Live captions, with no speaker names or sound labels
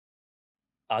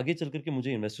आगे चल करके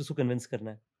मुझे इन्वेस्टर्स को कन्विंस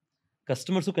करना है,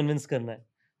 कस्टमर्स को कन्विंस करना है,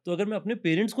 तो अगर मैं अपने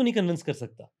पेरेंट्स को नहीं कन्विंस कर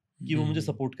सकता कि वो मुझे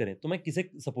सपोर्ट करें, तो मैं किसे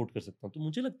सपोर्ट कर सकता हूँ? तो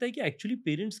मुझे लगता है कि actually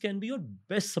parents can be your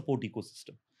best support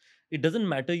ecosystem. It doesn't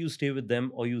matter you stay with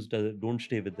them or you don't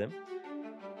stay with them.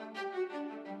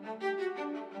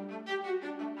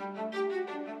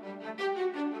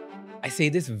 I say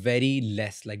this very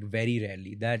less, like very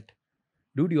rarely, that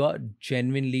dude, you are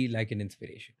genuinely like an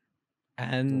inspiration.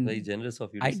 And Very generous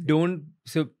of you to I say. don't,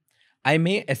 so I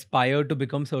may aspire to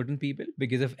become certain people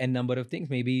because of n number of things.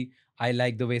 Maybe I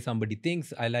like the way somebody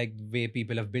thinks. I like the way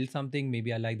people have built something.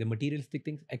 Maybe I like the materialistic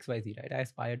things, XYZ, right? I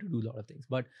aspire to do a lot of things.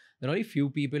 But there are only few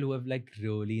people who have like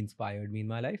really inspired me in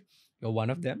my life. You're one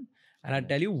of them. And I'll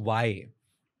tell you why.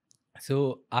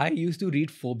 So I used to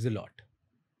read Forbes a lot.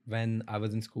 When I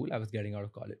was in school, I was getting out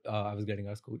of college. I was getting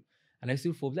out of school, and I used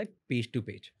to Forbes like page to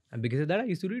page. And because of that, I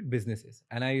used to read businesses,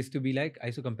 and I used to be like, I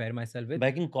used to compare myself with.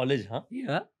 Back in college, huh?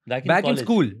 Yeah. Back in Back in college.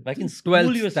 school. Back in school,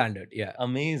 12th you were standard. Yeah.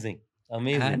 amazing.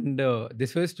 Amazing. And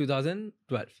this was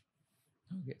 2012.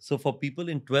 Okay. So for people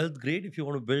in 12th grade, if you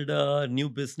want to build a new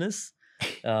business,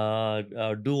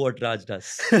 do what Raj does.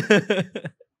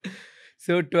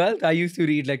 So 12th, I used to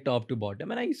read like top to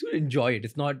bottom, and I used to enjoy it.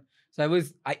 It's not. So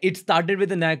it started with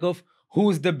the knack of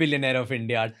who's the billionaire of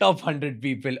India, top 100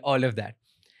 people, all of that.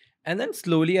 And then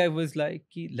slowly I was like,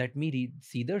 let me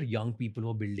see the young people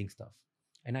who are building stuff.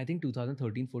 And I think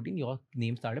 2013, 14, your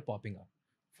name started popping up.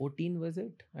 14 was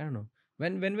it? I don't know.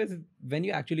 When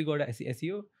you actually got a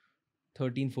SEO?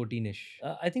 13, 14-ish.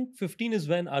 I think 15 is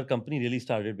when our company really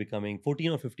started becoming,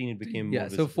 14 or 15 it became more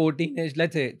So visible. 14-ish,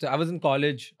 let's say. So I was in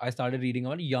college. I started reading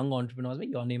on young entrepreneurs.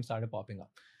 Your name started popping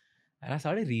up. And I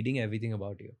started reading everything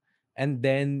about you. And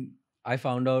then I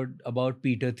found out about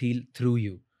Peter Thiel through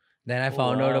you. Then I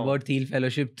found out about Thiel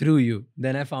Fellowship through you.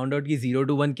 Then I found out कि 0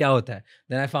 to 1 क्या होता है.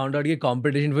 Then I found out कि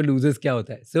competition for losers क्या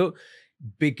होता है. So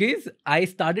because I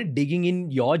started digging in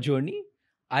your journey,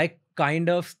 I kind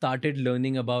of started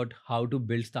learning about how to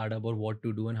build startup or what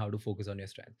to do and how to focus on your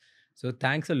strengths. So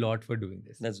thanks a lot for doing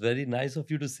this. That's very nice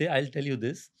of you to say. I'll tell you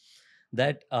this,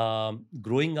 that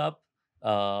growing up,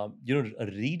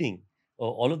 reading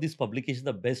all of these publications,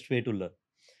 the best way to learn.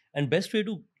 And best way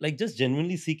to like just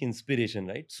genuinely seek inspiration,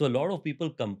 right? So a lot of people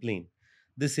complain.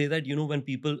 They say that, when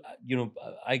people,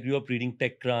 I grew up reading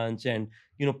TechCrunch and,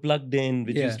 Plugged In,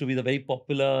 which used to be the very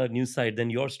popular news site. Then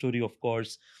Your Story, of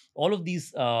course. All of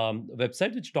these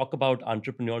websites which talk about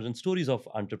entrepreneurs and stories of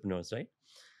entrepreneurs, right?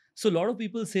 So a lot of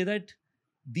people say that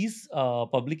these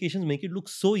publications make it look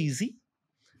so easy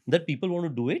that people want to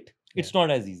do it. It's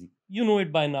not as easy. You know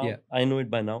it by now. Yeah. I know it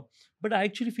by now. But I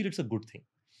actually feel it's a good thing.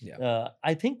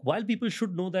 I think while people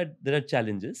should know that there are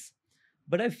challenges,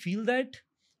 but I feel that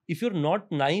if you're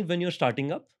not naive when you're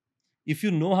starting up, if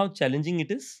you know how challenging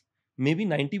it is, maybe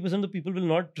 90% of the people will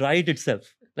not try it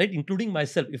itself, right? Including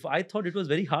myself. If I thought it was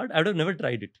very hard, I would have never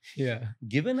tried it. Yeah.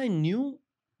 Given I knew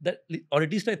that, or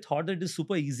at least I thought that it is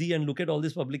super easy, and look at all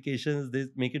these publications, they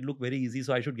make it look very easy,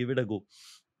 so I should give it a go.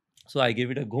 So I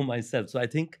gave it a go myself. So I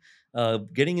think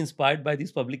getting inspired by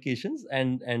these publications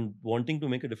and wanting to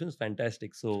make a difference is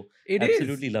fantastic. So It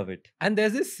absolutely is. love it. And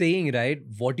there's this saying, right?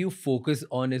 What you focus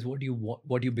on is what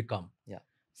you become. Yeah.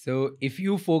 So if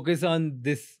you focus on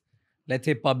this, let's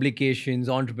say publications,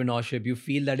 entrepreneurship, you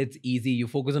feel that it's easy, you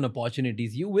focus on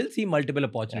opportunities, you will see multiple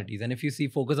opportunities. And if you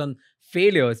focus on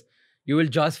failures, you will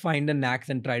just find the knacks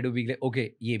and try to be like,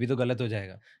 okay, ये भी तो गलत हो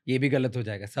जाएगा, ये भी गलत हो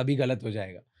जाएगा, सभी गलत हो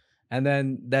जाएगा. And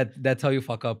then that's how you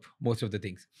fuck up most of the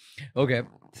things. Okay,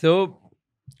 so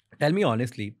tell me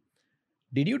honestly,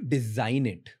 did you design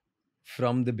it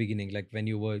from the beginning? Like when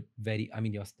you were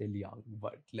you're still young,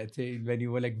 but let's say when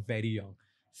you were like very young,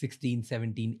 16,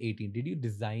 17, 18, did you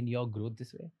design your growth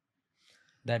this way?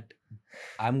 That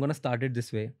I'm going to start it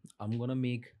this way. I'm going to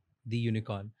make the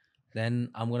unicorn. Then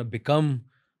I'm going to become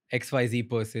XYZ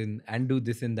person and do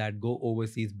this and that, go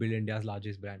overseas, build India's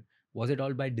largest brand. Was it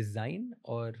all by design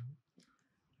or...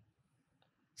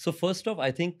 So first off,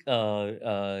 I think it's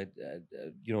a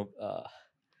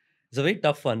very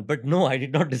tough one. But no, I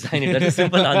did not design it. That's a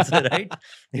simple answer, right?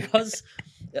 Because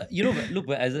look,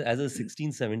 as a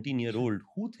 16, 17-year-old,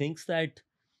 who thinks that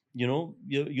you'll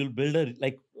build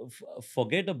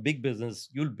forget a big business,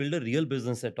 you'll build a real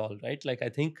business at all, right? Like I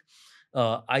think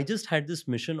I just had this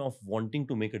mission of wanting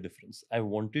to make a difference. I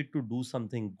wanted to do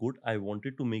something good. I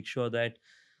wanted to make sure that.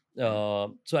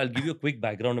 So I'll give you a quick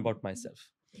background about myself.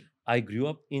 I grew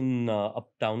up in a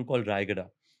town called Raigada.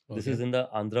 This is in the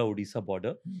Andhra Odisha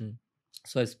border. Mm-hmm.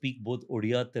 So I speak both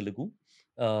Odia, Telugu,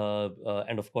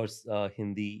 and of course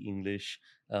Hindi, English,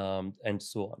 and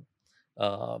so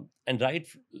on. And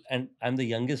I'm the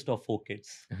youngest of 4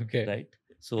 kids. Okay. Right.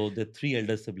 So the three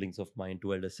elder siblings of mine,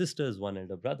 two elder sisters, one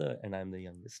elder brother, and I'm the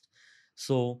youngest.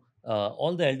 So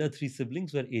all the elder three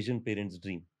siblings were Asian parents'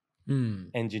 dream: Hmm.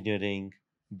 engineering,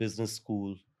 business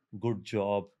school, good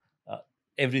job, uh,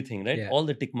 everything, right? Yeah. All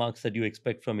the tick marks that you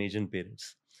expect from Asian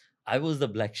parents. I was the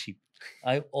black sheep.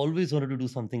 I always wanted to do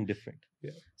something different.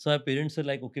 Yeah. So my parents were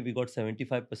like, okay, we got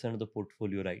 75% of the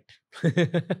portfolio right.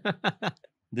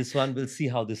 This one, we'll see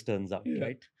how this turns out, Yeah.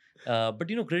 right? But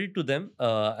credit to them.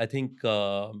 I think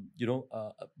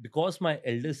because my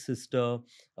eldest sister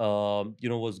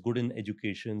was good in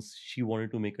education, she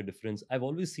wanted to make a difference. I've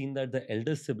always seen that the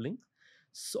elder sibling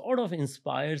sort of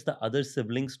inspires the other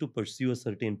siblings to pursue a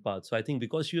certain path. So I think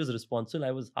because she was responsible,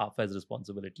 I was half as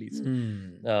responsible at least.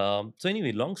 Hmm. So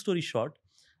anyway, long story short,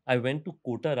 I went to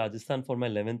Kota, Rajasthan for my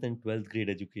 11th and 12th grade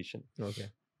education. Okay.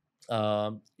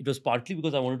 It was partly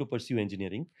because I wanted to pursue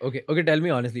engineering. Okay. Okay. Tell me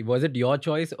honestly, was it your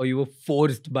choice or you were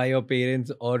forced by your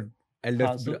parents or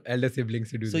Huh, so elder siblings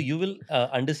to do so this? you will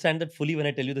understand that fully when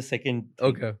I tell you the second thing.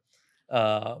 Okay.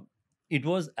 Uh, it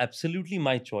was absolutely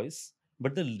my choice,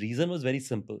 but the reason was very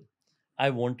simple.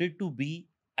 I wanted to be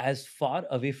as far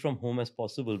away from home as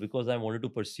possible because I wanted to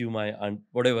pursue my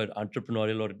whatever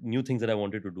entrepreneurial or new things that I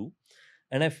wanted to do.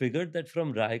 And I figured that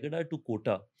from Raigada to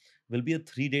Kota will be a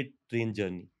 3-day train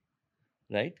journey,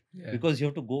 right? Yeah. Because you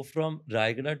have to go from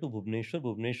Raigada to Bhubaneswar,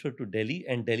 Bhubaneswar to Delhi,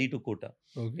 and Delhi to Kota.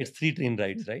 Okay. It's 3 train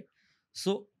rides, right?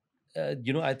 So,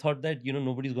 I thought that,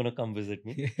 nobody's going to come visit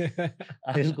me.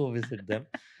 I will go visit them.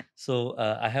 So,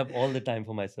 I have all the time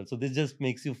for myself. So, this just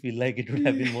makes you feel like it would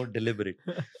have been more deliberate.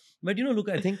 But, look,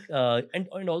 I think,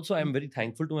 and also I'm very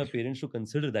thankful to my parents to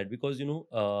consider that because,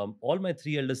 all my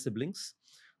three elder siblings,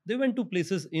 they went to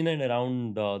places in and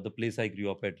around the place I grew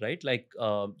up at, right? Like,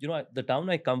 the town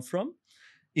I come from,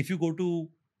 if you go to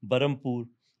Barampur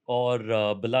or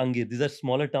Balangir, these are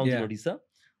smaller towns in Yeah. Odisha.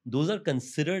 Those are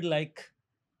considered like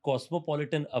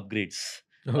cosmopolitan upgrades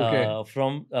Okay.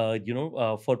 from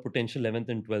for potential 11th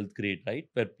and 12th grade, right,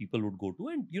 where people would go to,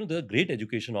 and there are great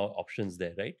education options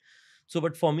there, right? So,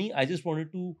 but for me, I just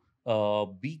wanted to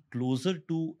be closer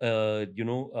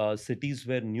to cities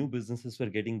where new businesses were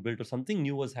getting built or something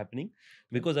new was happening,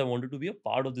 because I wanted to be a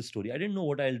part of this story. I didn't know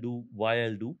what I'll do, why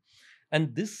I'll do,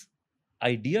 and this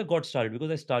idea got started because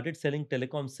I started selling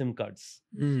telecom SIM cards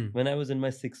Hmm. when I was in my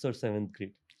 6th or 7th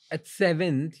grade. At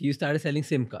 7th, you started selling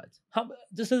SIM cards.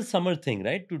 Just as a summer thing,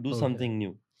 right? To do Okay. something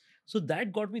new. So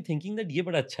that got me thinking that ye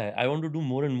bada acha hai. I want to do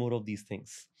more and more of these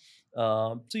things.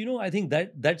 So I think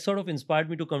that sort of inspired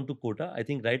me to come to Kota. I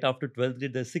think right after 12th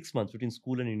grade, there's 6 months between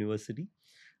school and university.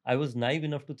 I was naive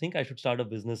enough to think I should start a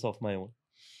business of my own.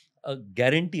 A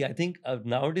guarantee. I think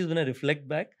nowadays when I reflect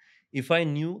back, if I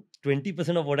knew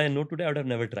 20% of what I know today, I would have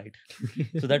never tried.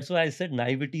 So that's why I said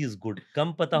naivety is good.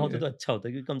 कम पता होता Yeah. तो अच्छा होता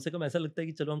है, क्योंकि कम से कम ऐसा लगता है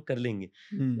कि चलो हम कर लेंगे.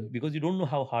 Hmm. Because you don't know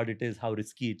how hard it is, how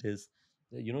risky it is.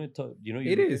 You It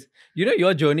look is. at.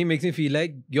 Your journey makes me feel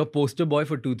like you're poster boy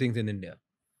for two things in India.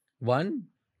 One,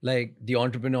 like the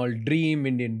entrepreneurial dream,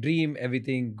 Indian dream,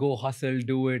 everything, go hustle,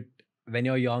 do it.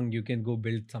 When you're young, you can go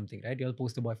build something, right? You're a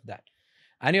poster boy for that.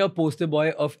 And you're a poster boy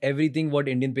of everything what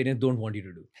Indian parents don't want you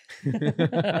to do.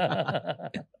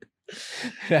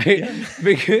 Right? Yeah.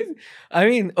 Because, I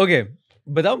mean, okay,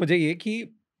 बताओ मुझे ये कि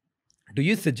do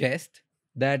you suggest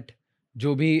that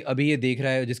जो भी अभी ये देख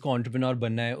रहा है जिसको entrepreneur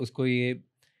बनना है उसको ये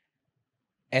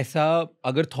ऐसा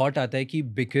अगर थॉट आता है कि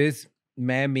बिकॉज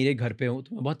मैं मेरे घर पे हूँ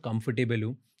तो मैं बहुत कंफर्टेबल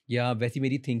हूँ या वैसी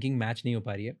मेरी थिंकिंग मैच नहीं हो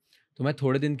पा रही है तो मैं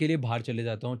थोड़े दिन के लिए बाहर चले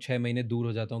जाता हूँ 6 महीने दूर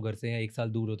हो जाता हूँ घर से या 1 साल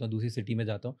दूर होता हूँ दूसरी सिटी में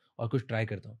जाता हूँ और कुछ ट्राई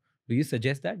करता हूँ डू यू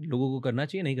सजेस्ट दैट लोगों को करना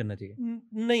चाहिए नहीं करना चाहिए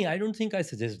नहीं, I don't think I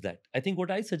suggest that. I think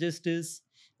what I suggest is,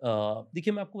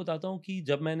 देखिए मैं आपको बताता हूँ कि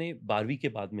जब मैंने 12वीं के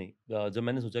बाद में जब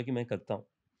मैंने सोचा कि मैं करता हूँ,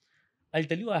 I'll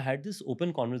tell you, I had this open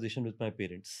conversation with my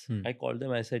parents. Hmm. I called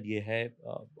them, I said, "Ye hai."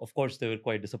 Of course, they were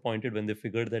quite disappointed when they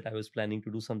figured that I was planning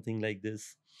to do something like this.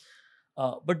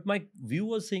 But my view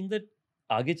was saying that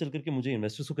आगे चल करके मुझे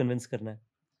investors को convince करना है,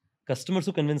 customers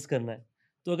को convince करना है.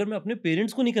 तो अगर मैं अपने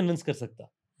पेरेंट्स को नहीं कन्विंस कर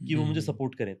सकता कि वो मुझे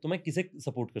सपोर्ट करें, तो मैं किसे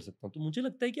सपोर्ट कर सकता हूँ? तो मुझे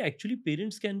लगता है कि actually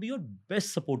parents can be your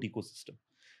best support ecosystem.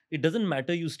 It doesn't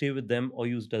matter you stay with them or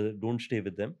you don't stay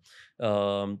with them.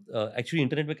 Actually,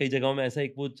 internet पे कई जगहों में ऐसा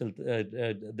एक वो चलता,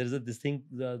 there is this thing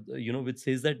which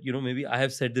says that maybe I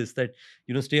have said this, that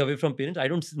stay away from parents. I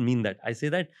don't mean that. I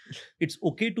say that it's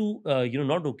okay to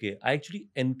not okay. I actually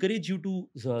encourage you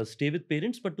to stay with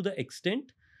parents, but to the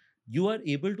extent you are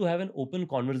able to have an open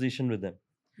conversation with them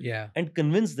या and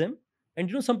convince them.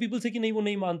 And some people say कि नहीं वो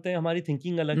नहीं मानते हैं, हमारी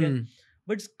thinking अलग है.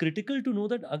 But it's critical to know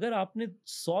that अगर आपने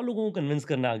 100 लोगों को कन्विंस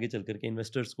करना है आगे चल करके,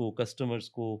 इन्वेस्टर्स को, कस्टमर्स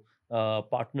को,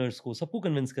 पार्टनर्स को, सबको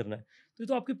कन्विंस करना है, तो ये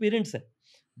तो आपके पेरेंट्स हैं.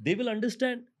 They will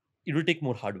understand it will take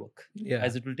more hard work, Yeah.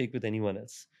 as it will take with anyone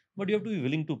else. But you have to be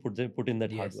willing to put in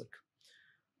that hard Yes. work.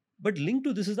 But linked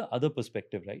to this is the other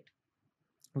perspective, right?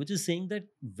 Which is saying that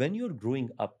when you're growing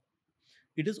up,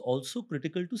 it is also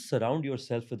critical to surround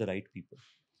yourself with the right people.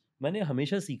 मैंने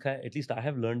हमेशा सीखा है, at least I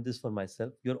have learned this for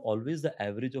myself, you're always the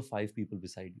average of 5 people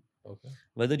beside you. Okay.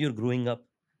 Whether you're growing up,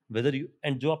 whether you,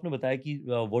 and जो आपने बताया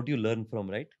कि what you learn from,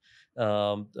 right?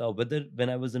 Whether when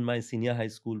I was in my senior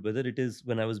high school, whether it is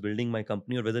when I was building my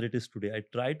company, or whether it is today, I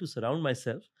try to surround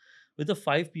myself with the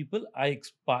 5 people I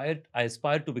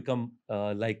aspire to become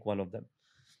like one of them.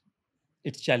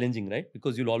 It's challenging, right?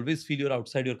 Because you'll always feel you're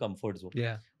outside your comfort zone.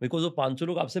 Yeah. Because वो 500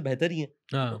 लोग आपसे बेहतर ही हैं,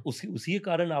 तो हाँ. उसी के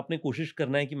कारण आपने कोशिश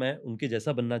करना है कि मैं उनके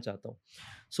जैसा बनना चाहता हूँ.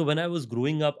 So when I was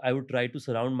growing up, I would try to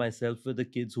surround myself with the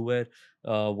kids who were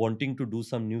wanting to do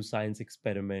some new science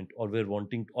experiment, or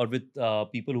with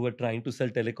people who were trying to sell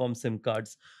telecom SIM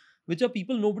cards, which are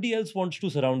people nobody else wants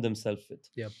to surround themselves with.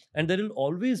 Yep. And there will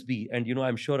always be, and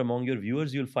I'm sure among your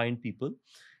viewers you'll find people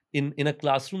in a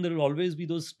classroom, there will always be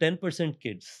those 10%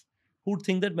 kids who would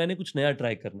think that मैंने कुछ नया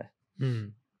try करना है. Hmm.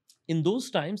 In those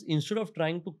times, instead of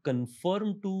trying to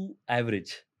conform to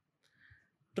average,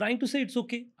 trying to say it's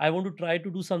okay, I want to try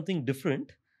to do something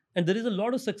different, and there is a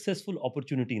lot of successful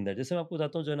opportunity in that. जैसे मैं आपको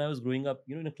बताता हूँ, when I was growing up,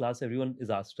 in a class, everyone is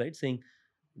asked, right, saying,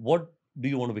 what do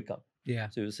you want to become? Yeah.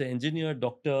 So you say engineer,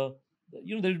 doctor,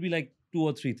 there will be like 2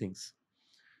 or 3 things.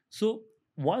 So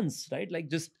once, right, like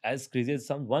just as crazy as it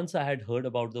sounds, once I had heard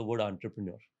about the word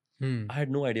entrepreneur. Hmm. I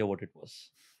had no idea what it was.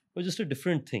 It was just a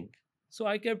different thing. So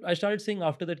I started saying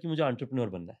after that कि मुझे entrepreneur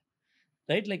बनना है,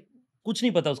 right? Like कुछ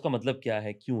नहीं पता उसका मतलब क्या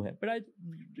है, क्यों है, but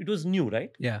it was new,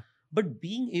 right? Yeah. But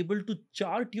being able to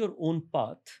chart your own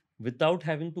path without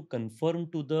having to conform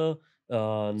to the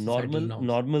Societal norms.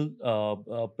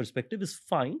 normal perspective is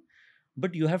fine,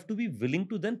 but you have to be willing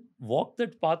to then walk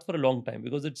that path for a long time,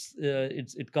 because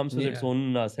it comes with its Yeah.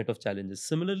 own set of challenges.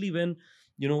 Similarly, when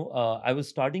I was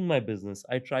starting my business,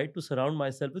 I tried to surround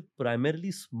myself with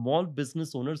primarily small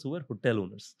business owners who were hotel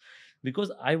owners,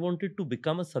 because I wanted to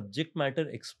become a subject matter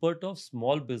expert of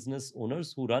small business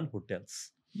owners who run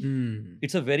hotels. Hmm.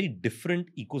 It's a very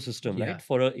different ecosystem, Yeah. right,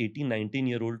 for a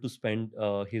 18-19-year-old to spend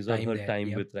his or Time her there, time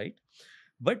yep. with, right?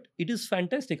 But it is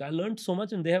fantastic. I learned so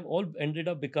much, and they have all ended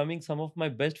up becoming some of my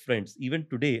best friends even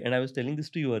today. And I was telling this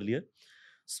to you earlier.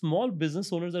 Small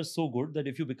business owners are so good that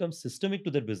if you become systemic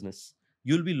to their business,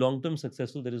 you'll be long-term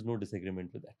successful. There is no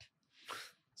disagreement with that.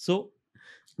 So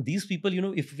these people,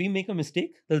 if we make a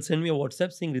mistake, they'll send me a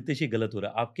WhatsApp saying, Ritesh, ये गलत हो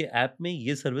रहा है, आपके app में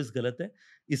ये service गलत है,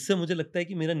 इससे मुझे लगता है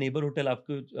कि मेरा नेबर होटल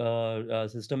आपके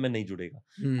सिस्टम में नहीं जुड़ेगा.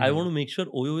 Hmm. I want to make sure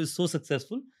OYO is so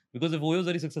successful, because if OYO is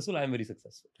very successful, I am very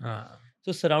successful. Ah.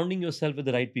 So surrounding yourself with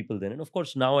the right people then. And of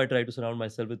course, now I try to surround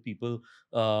myself with people,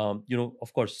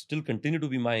 of course, still continue to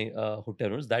be my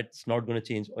hotel owners. That's not going to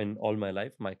change in all my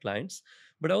life, my clients.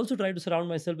 But I also try to surround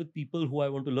myself with people who I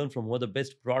want to learn from, who are the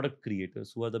best product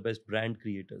creators, who are the best brand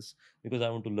creators, because I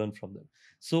want to learn from them.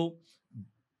 So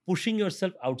pushing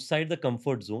yourself outside the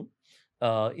comfort zone,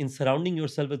 in surrounding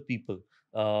yourself with people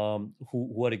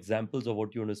who are examples of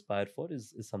what you want to aspire for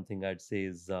is something I'd say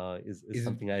is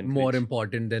something I encourage. More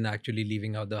important than actually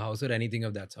leaving out the house or anything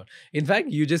of that sort. In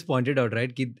fact, you just pointed out,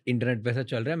 right, कि internet पे ऐसा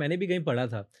चल रहा है. मैंने भी कहीं पढ़ा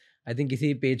था. I think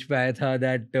किसी page पे आया था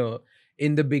that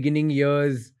in the beginning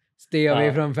years, stay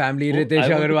away from family. Ritesh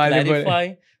Agarwal. I want to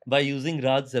clarify by using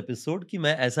Raj's episode कि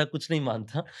मैं ऐसा कुछ नहीं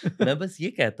मानता. मैं बस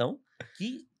ये कहता हूँ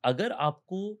कि अगर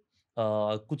आपको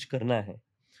कुछ करना है,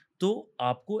 तो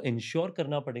आपको इंश्योर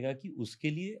करना पड़ेगा कि उसके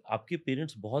लिए आपके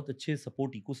पेरेंट्स बहुत अच्छे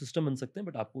सपोर्ट इकोसिस्टम बन सकते हैं,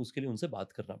 बट आपको उसके लिए उनसे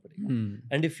बात करना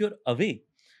पड़ेगा. And if you are away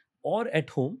और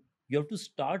at home, you have to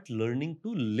start learning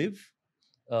to live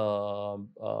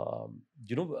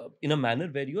in a manner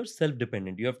where you are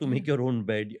self-dependent. You have to make your own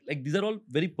bed. Like, these are all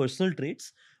very personal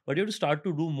traits, but you have to start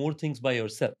to do more things by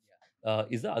yourself.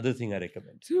 Is the other thing I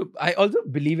recommend. So I also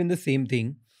believe in the same thing.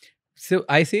 So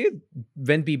I say,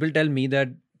 when people tell me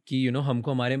that कि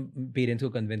हमको हमारे parents को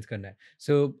convince करना है.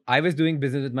 So I was doing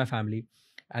business with my family,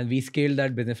 and we scaled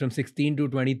that business from 16 to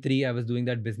 23. I was doing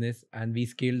that business, and we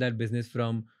scaled that business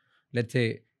from, let's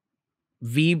say,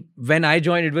 when I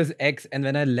joined it was X, and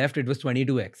when I left it was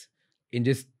 22X in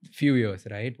just few years,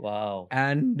 right? Wow.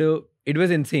 And it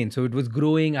was insane. So it was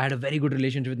growing. I had a very good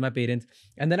relationship with my parents,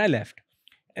 and then I left,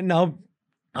 and now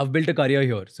I've built a career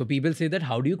here. So people say that,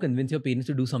 how do you convince your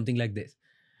parents to do something like this?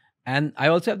 And I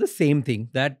also have the same thing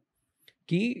that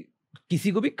कि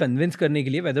किसी को भी convince करने के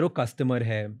लिए, weather वो customer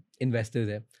है, investors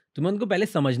है, तुम्हें उनको पहले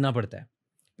समझना पड़ता है.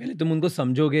 पहले तुम उनको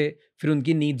समझोगे, फिर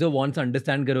उनकी नीड्स और वांट्स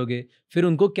अंडरस्टैंड करोगे, फिर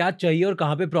उनको क्या चाहिए और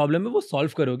कहाँ पे प्रॉब्लम है वो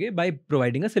सॉल्व करोगे by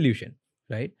providing a solution,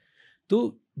 right?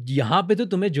 तो यहाँ पे तो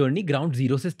तुम्हें जर्नी ग्राउंड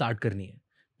जीरो से स्टार्ट करनी है.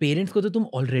 पेरेंट्स को तो तुम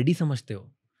ऑलरेडी समझते हो,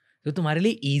 तो तुम्हारे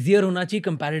लिए ईजियर होना चाहिए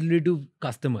comparatively to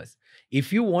customers.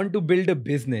 If you want to build a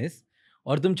business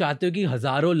और तुम चाहते हो कि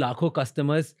हजारों लाखों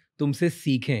कस्टमर्स तुमसे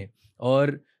सीखें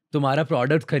और तुम्हारा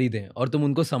प्रोडक्ट खरीदें और तुम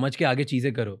उनको समझ के आगे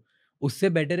चीज़ें करो, उससे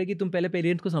बेटर है कि तुम पहले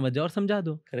पेरेंट्स को समझ जाओ और समझा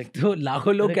दो. करेक्ट. तो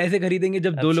लाखों लोग करेक्ट. कैसे खरीदेंगे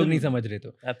जब दो लोग नहीं एब्सोल्युटली. समझ रहे?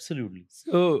 तो एब्सोल्युटली.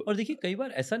 सो और देखिए कई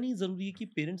बार ऐसा नहीं जरूरी है कि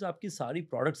पेरेंट्स आपकी सारी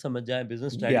प्रोडक्ट समझ जाए,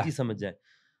 बिजनेस या स्ट्रेटजी समझ जाए,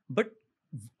 बट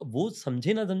वो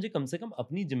समझे ना समझे, कम से कम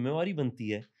अपनी जिम्मेवारी बनती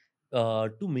है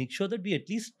to make sure that we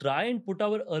at least try and put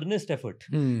our Ernest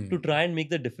effort to try and make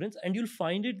the difference, and you'll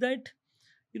find it that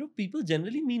people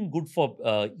generally mean good for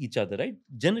each other, right?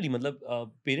 Generally matlab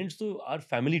parents to are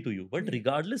family to you, but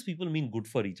regardless people mean good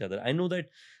for each other. I know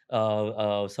that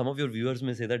some of your viewers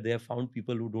may say that they have found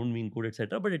people who don't mean good,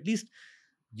 etc., but at least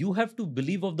you have to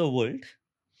believe of the world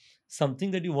something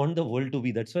that you want the world to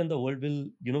be. That's when the world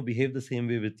will behave the same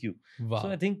way with you. So I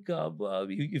वाह. think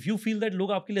if you feel that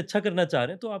लोग आपके लिए अच्छा करना चाह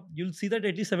रहे हैं, तो आप you'll see that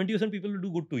at least 70% people will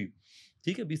do good to you.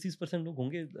 ठीक है, 20-30% लोग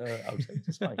होंगे outside,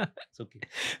 just fine, it's okay.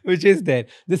 Which is there.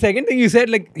 The second thing you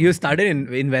said, like you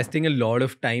started investing a lot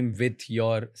of time with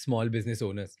your small business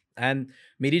owners, and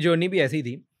मेरी journey भी ऐसी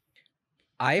थी.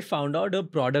 I found out a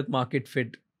product market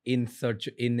fit in such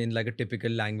in like a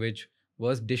typical language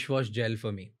was dishwash gel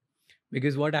for me,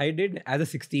 because what I did as a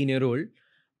 16-year-old,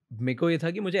 मेरे को ये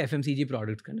था कि मुझे FMCG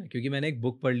प्रोडक्ट्स करना है, क्योंकि मैंने एक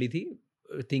बुक पढ़ ली थी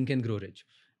think and grow rich,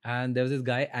 and there was this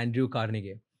guy Andrew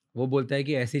Carnegie. वो बोलता है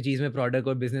कि ऐसी चीज़ में प्रोडक्ट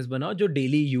और बिजनेस बनाओ जो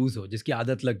डेली यूज़ हो, जिसकी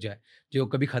आदत लग जाए, जो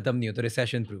कभी ख़त्म नहीं हो, तो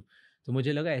रिसेशन प्रूफ. तो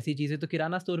मुझे लगा ऐसी चीज़ें तो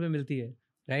किराना स्टोर में मिलती है,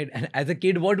 right? And as a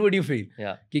kid what would you feel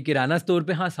Yeah. कि किराना स्टोर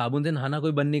पे हाँ साबुन से नहाना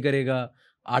कोई बंद नहीं करेगा,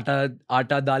 आटा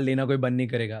आटा दाल लेना कोई बंद नहीं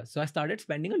करेगा. सो I started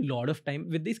spending a lot of time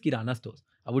with this kirana stores.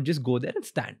 I would just go there and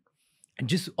stand and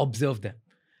just observe them.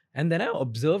 And then I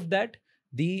observed that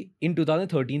in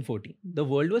 2013-14, the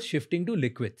world was shifting to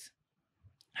liquids.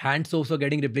 Hand soaps were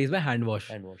getting replaced by hand wash.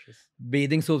 Hand washes.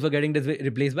 Bathing soaps were getting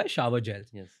replaced by shower gels.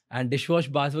 Yes. And dishwash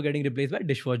bars were getting replaced by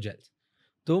dishwash gels.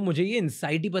 तो मुझे ये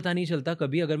insight ही पता नहीं चलता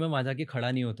कभी अगर मैं वहाँ जाके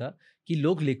खड़ा नहीं होता कि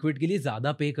लोग लिक्विड के लिए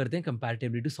ज़्यादा पे करते हैं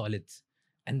comparatively to solids.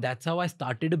 And that's how I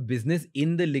started a business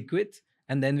in the liquids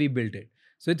and then we built it.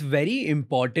 So it's very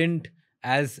important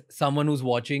as someone who's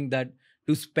watching that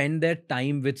to spend their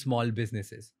time with small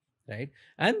businesses, right?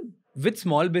 And with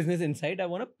small business insight, I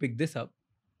want to pick this up.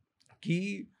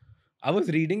 I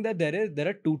was reading that there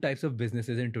are two types of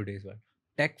businesses in today's world: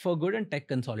 tech for good and tech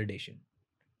consolidation,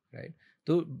 right?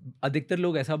 तो अधिकतर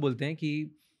लोग ऐसा बोलते हैं कि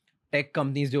tech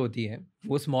companies जो होती हैं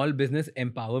वो स्मॉल बिजनेस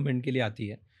एम्पावरमेंट के लिए आती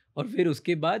है और फिर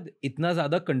उसके बाद इतना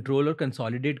ज़्यादा कंट्रोल और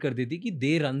कंसोलिडेट कर देती कि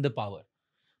they run the power.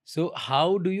 So how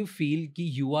do you feel कि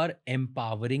you are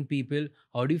empowering people?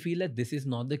 How do you feel that this is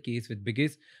not the case with?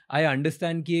 Because I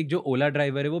understand कि एक जो ओला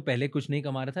ड्राइवर है वो पहले कुछ नहीं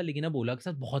कमा रहा था लेकिन अब ओला के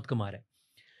साथ बहुत कमा रहा है.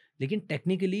 लेकिन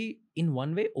technically in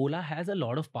one way Ola has a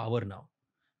lot of power now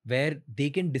where they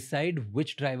can decide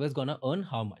which driver is gonna earn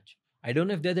how much. I don't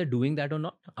know if they're doing that or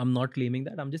not. I'm not claiming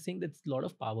that. I'm just saying that's a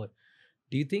lot of power.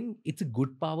 Do you think it's a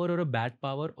good power or a bad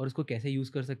power? और इसको कैसे use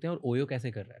कर सकते हैं और OYO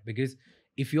कैसे कर रहा है? Because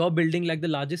if you are building like the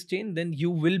largest chain, then you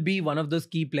will be one of those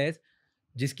key players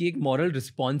जिसकी एक moral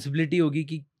responsibility होगी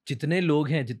कि जितने लोग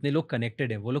हैं, जितने लोग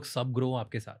connected हैं, वो लोग सब grow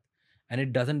आपके साथ. And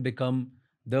it doesn't become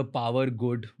the power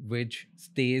good which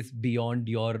stays beyond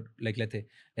your, like let's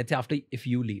say after if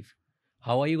you leave,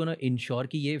 how are you gonna ensure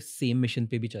कि ये same mission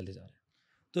पे भी चले जा रहे हैं?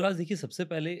 तो राज देखिए, सबसे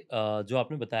पहले जो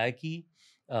आपने बताया कि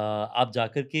आप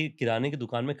जाकर के किराने की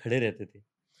दुकान में खड़े रहते थे,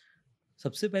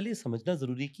 सबसे पहले ये समझना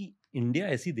ज़रूरी है कि इंडिया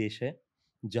ऐसी देश है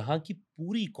जहाँ की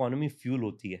पूरी इकोनॉमी फ्यूल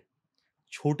होती है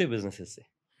छोटे बिजनेसेस से.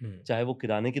 चाहे वो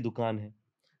किराने की दुकान है,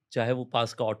 चाहे वो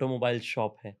पास का ऑटोमोबाइल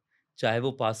शॉप है, चाहे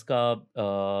वो पास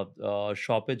का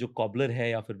शॉप है जो कॉबलर है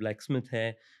या फिर ब्लैकस्मिथ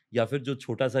है, या फिर जो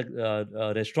छोटा सा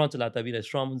रेस्टोरेंट चलाता है. अभी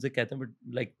रेस्टोरेंट उनसे कहते हैं,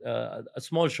 but like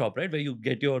small shop, right, where you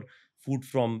get your food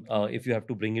from if you have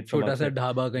to bring it from छोटा सा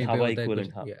ढाबा कहीं पे ढाबा होता है कुछ.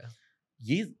 इक्विवेलेंट. हाँ,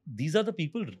 ये these are the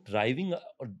people driving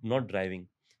or not driving,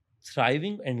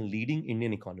 thriving and leading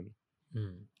Indian economy,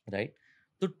 right?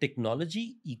 तो टेक्नोलॉजी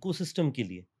इकोसिस्टम के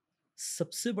लिए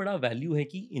सबसे बड़ा वैल्यू है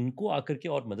कि इनको आकर के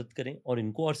और मदद करें और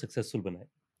इनको और सक्सेसफुल बनाएं.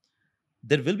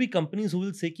 There will be companies who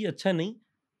will say कि अच्छा नहीं,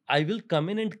 I will come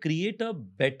in and create a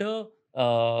better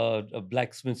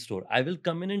blacksmith store, I will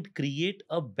come in and create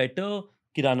a better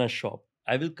kirana shop,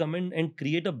 I will come in and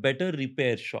create a better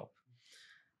repair shop.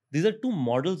 These are two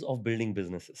models of building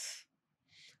businesses.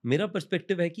 मेरा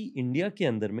perspective है कि India के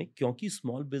अंदर में क्योंकि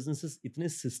small businesses इतने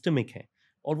systemic हैं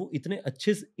और वो इतने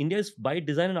अच्छे, India is by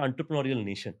design N entrepreneurial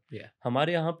nation.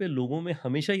 हमारे यहाँ पे लोगों में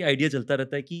हमेशा ये आइडिया चलता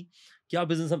रहता है कि क्या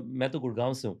बिजनेस. मैं तो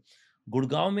गुड़गांव से हूँ,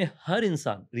 गुड़गांव में हर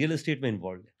इंसान रियल एस्टेट में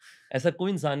इन्वॉल्व है. ऐसा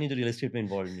कोई इंसान नहीं जो रियल एस्टेट में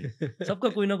इन्वॉल्व नहीं है, सबका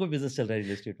कोई ना कोई बिजनेस चल रहा है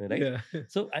रियल एस्टेट में, right? Yeah.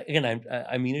 So again,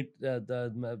 I mean it,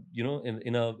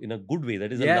 in a good way.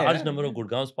 That is a Yeah, large yeah, number of yeah.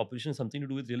 Gurgaon's population has something to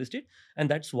do with real estate,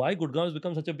 and that's why Gurgaon has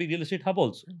become such a big real estate hub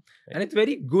also. And it's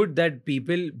very good that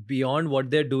people beyond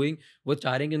what they're doing, वो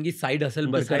चाह रहे हैं कि उनकी side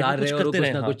hustle उनके side में बरकरार कुछ रहे और वो करते कुछ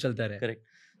रहें, ना हाँ, कुछ चलता रहे. correct.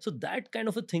 So that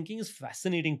kind of a thinking is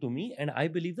fascinating to me, and I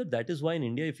believe that is why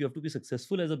in India, if you have to be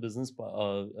successful as a business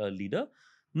leader,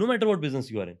 no matter what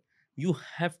business you are in, you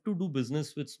have to do business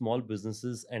with small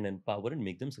businesses and empower and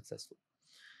make them successful.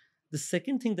 The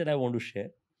second thing that I want to share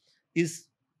is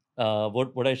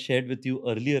what I shared with you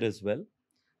earlier as well.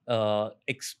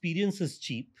 Experience is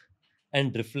cheap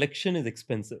and reflection is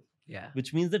expensive, Yeah.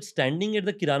 which means that standing at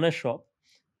the kirana shop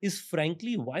is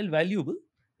frankly, while valuable,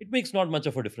 it makes not much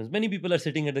of a difference. Many people are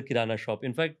sitting at the kirana shop.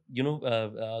 In fact,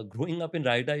 growing up in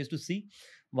Raita, I used to see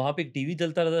वहाँ पे एक TV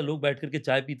चलता रहता, लोग बैठ करके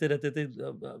चाय पीते रहते थे.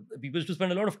 People used to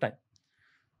spend a lot of time.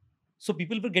 So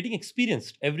people were getting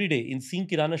experienced every day in seeing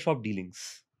kirana shop dealings.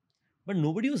 But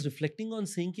nobody was reflecting on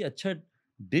saying कि अच्छा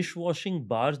डिश वॉशिंग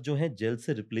बार्स जो हैं जेल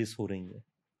से रिप्लेस हो रही हैं.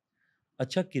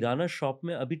 अच्छा किराना shop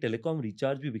में अभी टेलीकॉम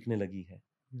रिचार्ज भी बिकने लगी है.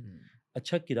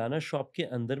 अच्छा किराना शॉप के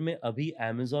अंदर में अभी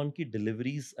अमेजोन की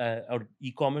डिलीवरीज और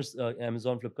ई कॉमर्स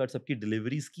अमेजोन फ्लिपकार्ट सबकी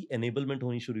डिलीवरीज की एनेबलमेंट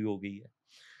होनी शुरू हो गई है.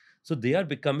 सो they are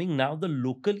becoming now the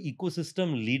local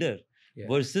ecosystem leader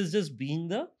versus just being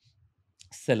the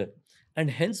seller. And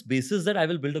hence basis that I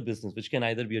will build a business which can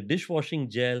either be a dishwashing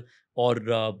gel or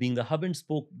being the hub and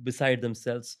spoke beside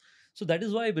themselves. So that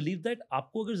is why I believe that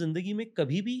आपको अगर जिंदगी में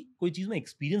कभी भी कोई चीज में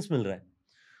experience मिल रहा है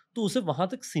तो उसे वहां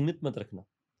तक सीमित मत रखना.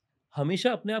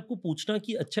 हमेशा अपने आप को पूछना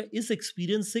कि अच्छा इस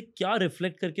एक्सपीरियंस से क्या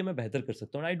रिफ्लेक्ट करके मैं बेहतर कर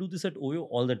सकता हूँ. I do this eight OYO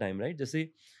all the time, right? जैसे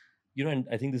and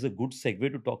I think this a good segue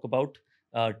to talk about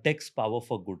takes power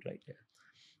for good, right?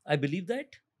 I believe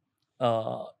that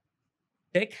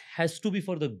tech has to be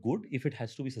for the good if it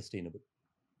has to be sustainable.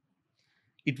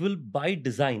 It will by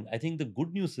design. I think the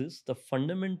good news is the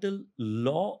fundamental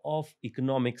law of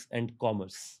economics and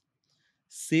commerce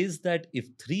says that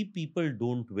if three people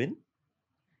don't win,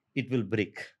 it will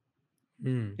break.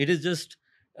 It is just,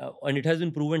 and it has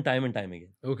been proven time and time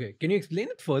again. Okay. Can you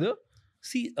explain it further?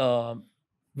 See,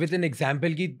 With an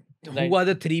example, ki who Right. are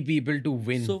the three people to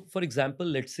win? so for example,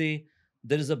 let's say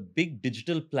there is a big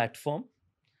digital platform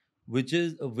which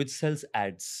sells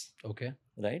ads, Okay.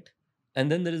 right?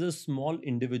 And then there is a small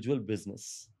individual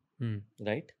business,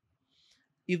 right?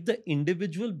 If the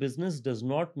individual business does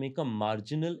not make a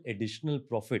marginal additional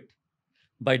profit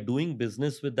by doing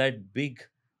business with that big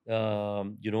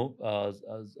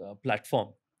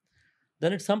platform,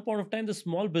 then at some point of time the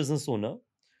small business owner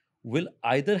will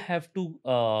either have to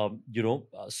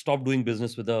stop doing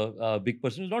business with a big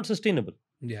person who's not sustainable,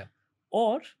 Yeah.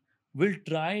 or will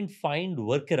try and find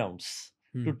workarounds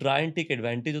to try and take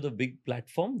advantage of the big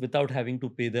platform without having to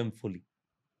pay them fully,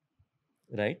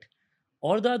 right?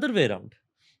 Or the other way around,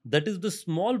 that is the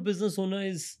small business owner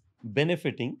is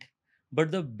benefiting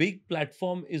but the big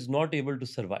platform is not able to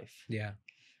survive. Yeah.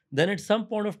 Then at some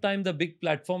point of time the big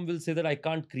platform will say that I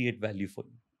can't create value for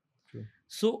you. True.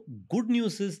 So good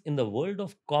news is, in the world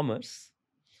of commerce,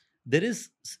 there is,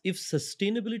 if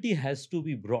sustainability has to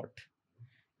be brought,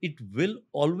 it will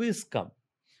always come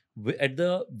at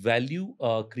the value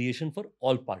creation for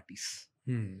all parties.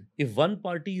 If one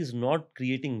party is not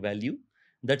creating value,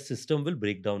 that system will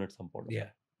break down at some point of Yeah.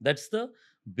 time. That's the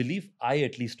belief I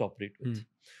at least operate with.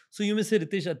 So you may say,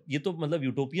 Ritesh, ये तो मतलब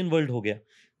utopian world हो गया,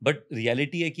 but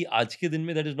reality है कि आज के दिन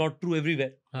में that is not true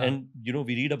everywhere. हाँ. And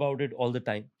we read about it all the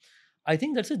time. I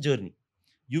think that's a journey.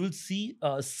 You will see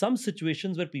some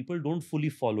situations where people don't fully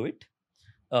follow it,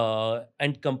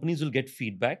 and companies will get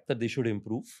feedback that they should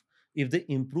improve. If they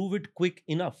improve it quick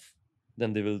enough,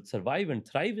 then they will survive and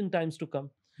thrive in times to come.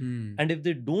 And if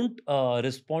they don't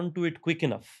respond to it quick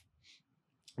enough,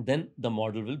 then the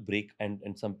model will break.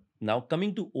 And some, now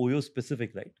coming to OYO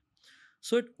specific, right?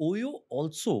 So at OYO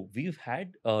also we've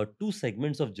had two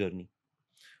segments of journey.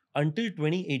 Until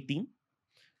 2018,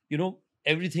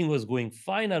 everything was going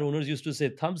fine. Our owners used to say,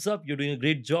 thumbs up, you're doing a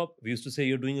great job. We used to say,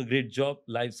 you're doing a great job,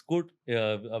 life's good.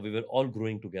 We were all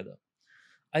growing together.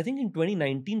 I think in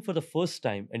 2019, for the first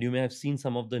time, and you may have seen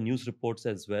some of the news reports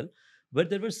as well, where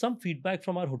there was some feedback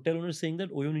from our hotel owners saying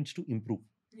that OYO needs to improve.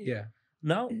 Yeah.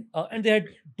 Now, and they had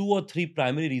 2 or 3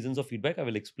 primary reasons of feedback. I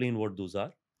will explain what those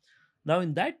are. Now,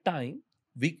 in that time,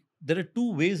 there are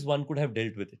 2 ways one could have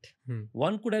dealt with it.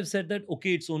 One could have said that,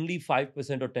 okay, it's only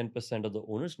 5% or 10% of the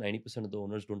owners, 90% of the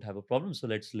owners don't have a problem, so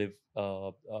let's live,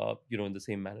 in the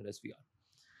same manner as we are.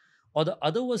 Or the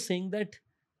other was saying that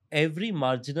every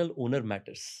marginal owner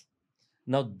matters.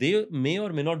 Now, they may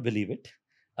or may not believe it,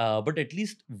 But at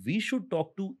least we should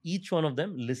talk to each one of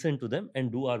them, listen to them,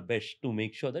 and do our best to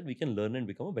make sure that we can learn and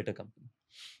become a better company.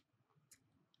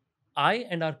 I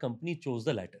and our company chose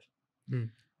the latter. Hmm.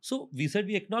 So we said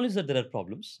we acknowledge that there are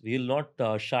problems. We will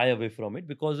not shy away from it,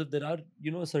 because if there are,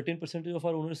 a certain percentage of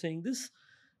our owners saying this,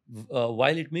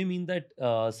 while it may mean that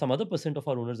some other percent of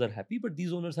our owners are happy, but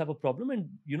these owners have a problem, and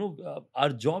our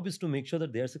job is to make sure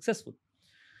that they are successful.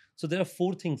 So there are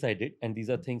four things I did, and these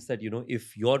are things that,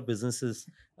 if your business is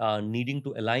needing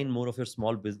to align more of your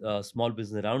small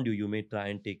business around you, you may try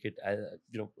and take it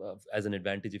as an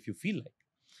advantage if you feel like.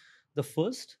 The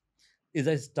first is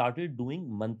I started doing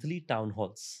monthly town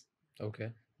halls Okay.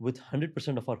 with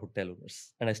 100% of our hotel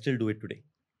owners, and I still do it today,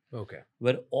 Okay.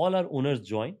 where all our owners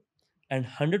join, and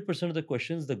 100% of the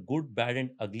questions, the good, bad, and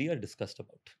ugly, are discussed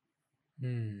about.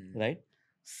 Hmm. Right?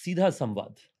 Seedha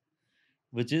Samvad,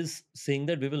 which is saying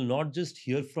that we will not just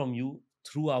hear from you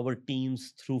through our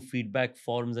teams, through feedback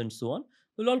forms, and so on.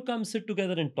 We'll all come sit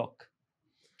together and talk.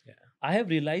 Yeah. I have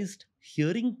realized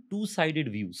hearing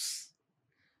two-sided views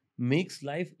makes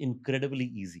life incredibly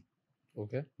easy,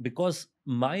 Okay. because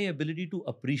my ability to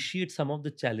appreciate some of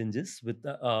the challenges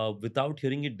without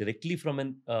hearing it directly from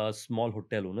a small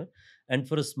hotel owner, and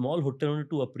for a small hotel owner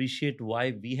to appreciate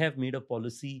why we have made a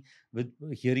policy with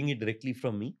hearing it directly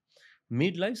from me,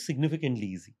 made life significantly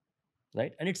easy,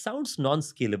 right? And it sounds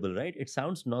non-scalable, right? It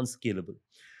sounds non-scalable,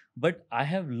 but I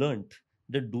have learned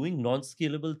that doing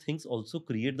non-scalable things also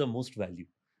create the most value,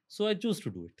 so I chose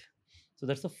to do it. So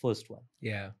that's the first one.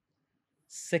 Yeah.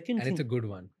 Second And it's a thing, good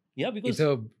one. yeah, It's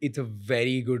because a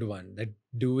very good one, that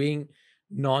doing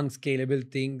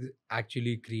non-scalable things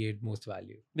actually create most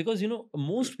value.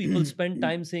 most people spend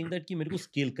time saying that कि मेरे को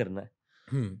scale करना है,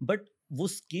 Hmm. But वो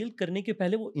scale करने के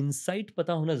पहले वो इनसाइट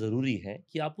पता होना जरूरी है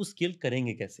कि आप वो स्केल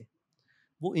करेंगे कैसे.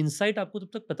 वो इनसाइट आपको तब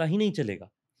तक पता ही नहीं चलेगा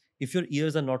if your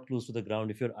ears are not close to the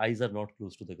ground, if your eyes are not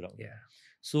close to the ground. Yeah.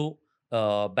 So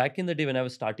back in the day when I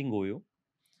was starting OYO,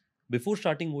 before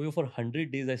starting OYO, for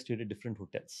 100 days, I stayed at different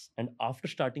hotels. And after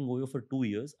starting OYO for 2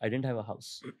 years, I didn't have a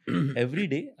house. Every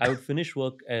day, I would finish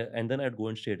work and then I'd go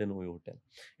and stay at an OYO hotel.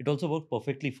 It also worked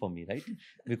perfectly for me, right?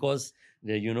 Because,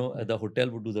 the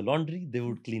hotel would do the laundry, they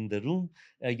would clean the room.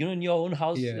 In your own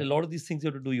house, Yeah. a lot of these things you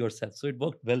have to do yourself. So it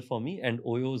worked well for me. And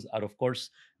OYOs are, of course,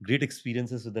 great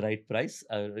experiences with the right price.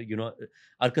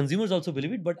 Our consumers also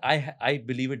believe it, but I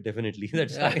believe it definitely.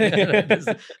 That's why.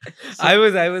 I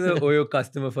was an OYO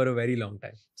customer for a very long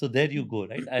time. So there you go,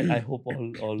 right? I hope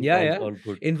Yeah. all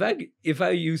good. In fact, if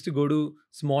I used to go to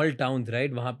small towns,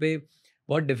 right, वहाँ पे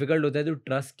बहुत difficult होता है तो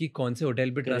trust की कौन से hotel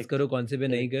पे ट्रस्ट Correct. करो कौन से पे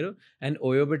नहीं करो. एंड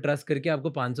ओयो पे ट्रस्ट करके आपको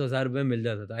 500,000 रुपये मिल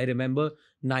जाता था. आई रिमेंबर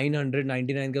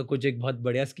 999 का कुछ एक बहुत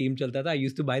बढ़िया स्कीम चलता था. आई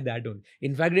use to by that only.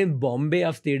 In fact in Bombay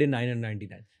I stayed in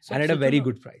 999 So and आप एट अ सोचो वेरी ना,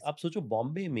 गुड प्राइस. आप सोचो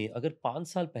बॉम्बे में अगर 5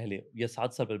 साल पहले या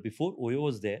 7 साल पहले, बिफोर ओयो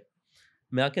वाज देयर,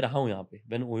 मैं आके रहा हूँ यहाँ पे,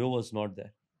 when OYO was not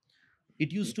there,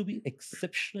 it used to be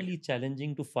exceptionally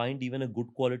challenging to find even a good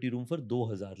quality room for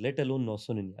 2000, let alone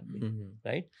 999,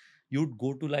 right? You'd go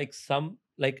to like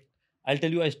I'll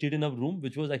tell you, I stayed in a room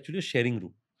which was actually a sharing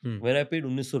room, where I paid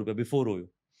 1900 rupees before oyo,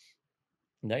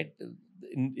 right?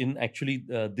 In actually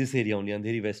this area only,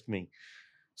 Andheri West mein.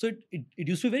 So it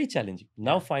used to be very challenging.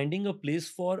 Now Yeah. finding a place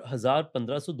for 1000,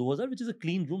 1500, 2000, which is a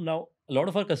clean room. Now a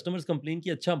lot of our customers complain कि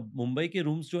अच्छा मुंबई के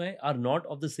rooms जो हैं are not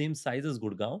of the same size as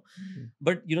Gurgaon,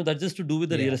 but that's just to do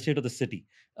with the real Yeah. estate of the city.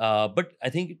 But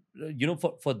I think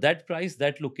for that price,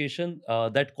 that location,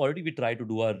 that quality, we try to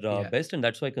do our Yeah. best, and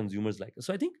that's why consumers like us.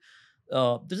 So I think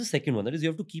there's a second one, that is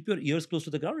you have to keep your ears close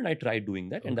to the ground, and I tried doing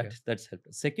that, and Okay. that's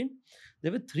helped us. Second,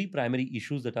 there were three primary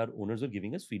issues that our owners were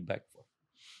giving us feedback for.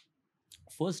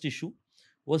 First issue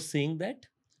was saying that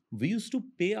we used to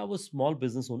pay our small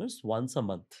business owners once a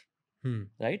month,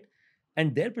 right?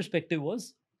 And their perspective was,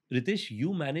 Ritesh,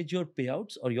 you manage your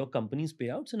payouts or your company's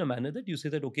payouts in a manner that you say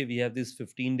that, okay, we have this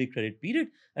 15-day credit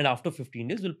period, and after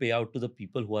 15 days, we'll pay out to the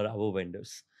people who are our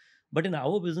vendors. But in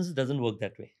our business, it doesn't work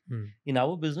that way. In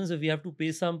our business, if we have to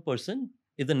pay some person,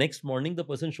 if the next morning the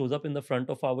person shows up in the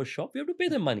front of our shop, we have to pay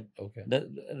them money. Okay.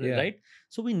 Yeah. Right?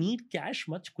 So we need cash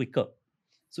much quicker.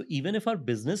 So even if our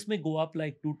business may go up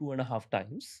like 2.5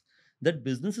 times, that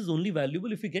business is only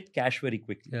valuable if we get cash very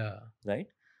quickly. Yeah. Right?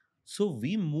 So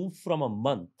we move from a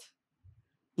month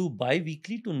to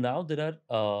bi-weekly to now there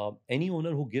are any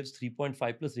owner who gives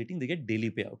 3.5 plus rating, they get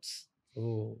daily payouts.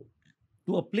 Oh.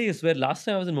 To a place where last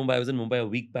time I was in Mumbai a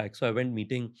week back. So I went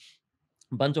meeting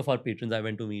a bunch of our patrons. I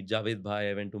went to meet Javed Bhai,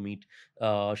 I went to meet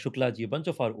Shukla ji, a bunch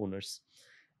of our owners.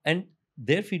 And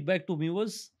their feedback to me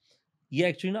was, ये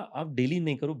actually ना आप daily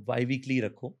नहीं करो, by weekly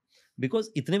रखो, because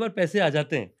इतने बार पैसे आ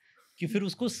जाते हैं कि फिर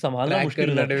उसको संभालना ट्रैक मुश्किल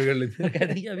हो करना जाता है। difficult वो कहते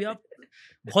हैं कि अभी आप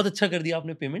बहुत अच्छा कर दिया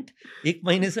आपने पेमेंट, 1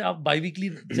 महीने से आप बाई वीकली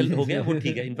चल हो गया, वो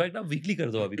ठीक है, इनफैक्ट आप वीकली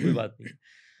कर दो, अभी कोई बात नहीं है।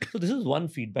 So this is one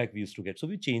feedback we used to get, so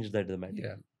we changed that Yeah.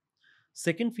 dramatically.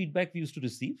 Second feedback we used to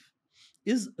receive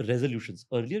is resolutions.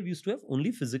 Earlier we used to have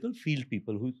only physical field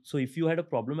people who, so if you had a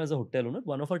problem as a hotel owner,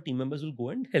 one of our team members will go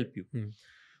and help you.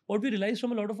 What we realized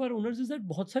from a lot of our owners is that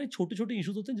बहुत सारे छोटे छोटे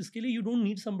issues होते हैं जिसके लिए you don't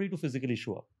need somebody to physically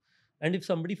show up. And if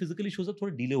somebody physically shows up,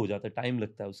 थोड़ा delay हो जाता है, time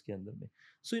लगता है उसके अंदर में.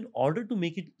 So in order to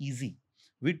make it easy,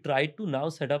 we tried to now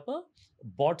set up a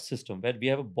bot system where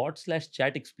we have a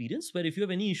bot/chat experience where if you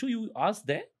have any issue, you ask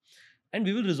there and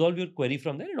we will resolve your query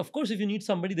from there. And of course, if you need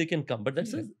somebody, they can come. But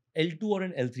that's Yeah. a L2 or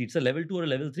an L3. It's a level 2 or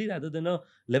a level 3 rather than a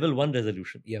level 1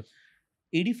 resolution. Yep.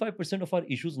 85% of our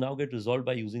issues now get resolved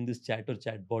by using this chat or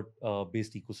chatbot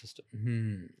based ecosystem.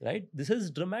 Right? This has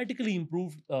dramatically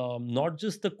improved not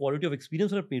just the quality of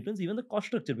experience for our patrons, even the cost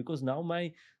structure, because now my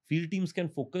field teams can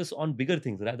focus on bigger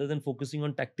things rather than focusing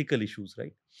on tactical issues,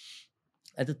 right?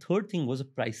 And the third thing was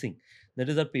pricing. That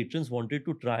is, our patrons wanted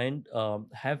to try and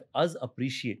have us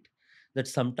appreciate that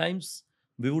sometimes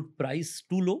we would price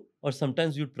too low or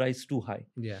sometimes we would price too high.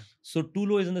 Yeah. So too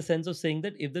low is in the sense of saying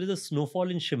that if there is a snowfall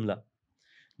in Shimla,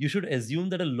 you should assume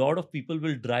that a lot of people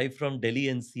will drive from Delhi,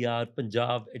 NCR,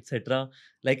 Punjab, etc.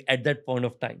 like at that point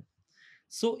of time.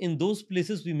 So in those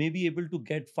places, we may be able to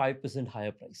get 5%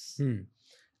 higher price.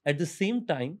 At the same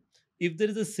time, if there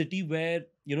is a city where,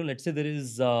 let's say there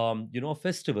is, a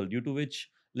festival due to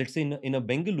which, let's say in a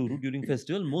Bengaluru during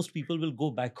festival, most people will go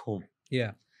back home.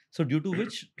 Yeah. So due to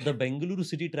which the Bengaluru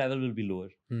city travel will be lower.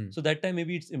 So that time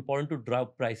maybe it's important to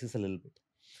drop prices a little bit.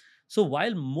 So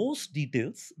while most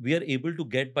details we are able to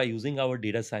get by using our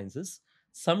data sciences,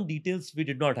 some details we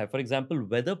did not have. For example,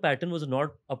 weather pattern was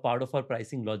not a part of our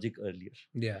pricing logic earlier.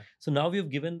 Yeah. So now we have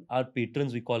given our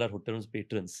patrons, we call our hotels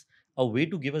patrons, a way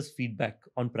to give us feedback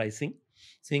on pricing,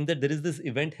 saying that there is this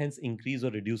event, hence increase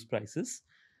or reduce prices.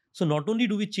 So not only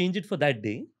do we change it for that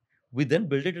day, we then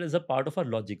build it as a part of our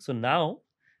logic. So now,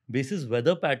 basis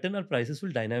weather pattern, our prices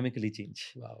will dynamically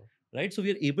change. Wow. Right? So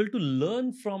we are able to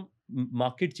learn from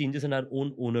market changes in our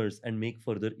own owners and make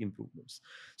further improvements.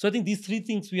 So I think these three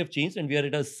things we have changed and we are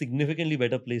at a significantly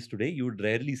better place today. You would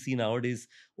rarely see nowadays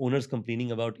owners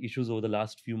complaining about issues over the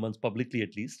last few months, publicly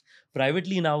at least.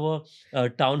 Privately in our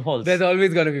town halls. There's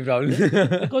always going to be problems.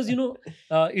 Because,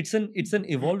 it's an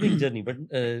evolving journey. But,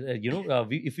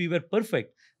 if we were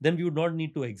perfect, then we would not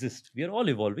need to exist. We are all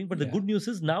evolving. But the good news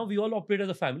is now we all operate as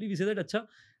a family. We say that, अच्छा,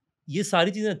 ये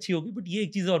सारी चीजें अच्छी होगी, but ये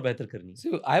एक चीज और बेहतर करनी है.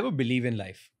 So I have a belief in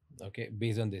life, okay,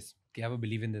 based on this. I have a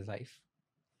belief in this life.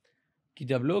 कि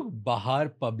जब लोग बाहर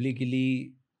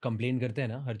पब्लिकली कंप्लेन करते हैं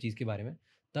ना हर चीज़ के बारे में,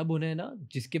 तब उन्हें ना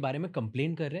जिसके बारे में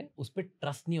कंप्लेन कर रहे हैं उस पर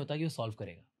ट्रस्ट नहीं होता कि वो सॉल्व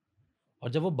करेगा.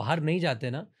 और जब वो बाहर नहीं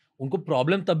जाते ना, उनको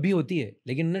प्रॉब्लम तब भी होती है,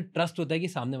 लेकिन उन्हें ट्रस्ट होता है कि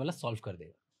सामने वाला सॉल्व कर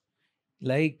देगा.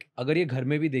 लाइक अगर ये घर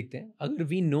में भी देखते हैं, अगर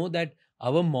we know that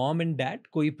our mom and dad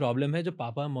कोई प्रॉब्लम है जो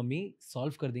पापा मम्मी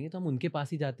सॉल्व कर देंगे, तो हम उनके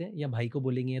पास ही जाते हैं, या भाई को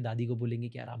बोलेंगे या दादी को बोलेंगे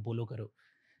कि यार आप बोलो करो.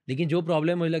 लेकिन जो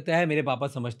प्रॉब्लम मुझे लगता है मेरे पापा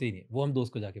समझते ही नहीं, वो हम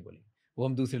दोस्त को जाके बोलेंगे, वो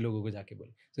हम दूसरे लोगों को जाके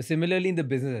बोलेंगे. So similarly in the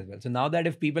business as well. So now that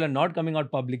if people are not coming out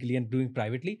publicly and doing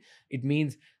privately, it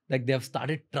means that they have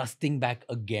started trusting back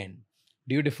again.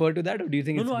 Do you defer to that, or do you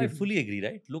think No, I fully agree,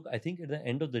 right? Look, I think at the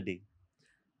end of the day,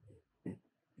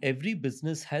 every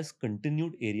business has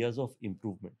continued areas of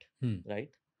improvement,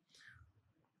 right?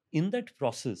 In that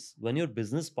process, when your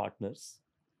business partners,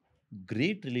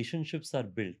 great relationships are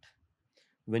built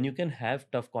when you can have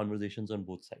tough conversations on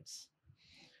both sides.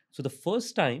 So the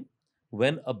first time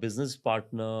when a business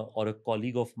partner or a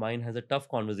colleague of mine has a tough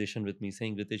conversation with me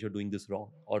saying, Ritesh, you're doing this wrong,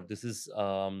 or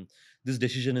this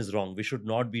decision is wrong, we should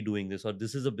not be doing this, or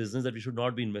this is a business that we should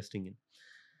not be investing in,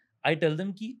 I tell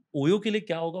them कि OYO के लिए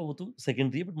क्या होगा वो तो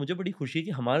secondary है, but मुझे बड़ी खुशी है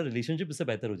कि हमारा रिलेशनशिप इससे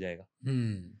बेहतर हो जाएगा.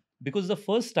 Because the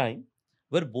first time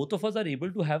where both of us are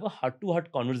able to have a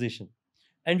heart-to-heart conversation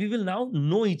and we will now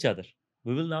know each other.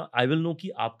 I will know कि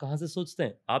आप कहाँ से सोचते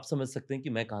हैं, आप समझ सकते हैं कि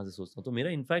मैं कहाँ से सोचता हूँ. तो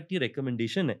मेरा इनफैक्ट ये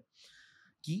recommendation है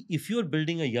कि if you are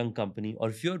building a young company or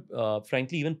if you're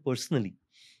frankly even personally,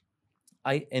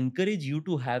 I encourage you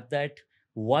to have that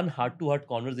one heart-to-heart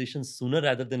conversation sooner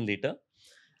rather than later.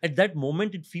 At that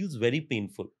moment, it feels very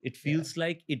painful. It feels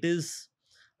like it is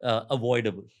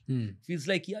avoidable. Feels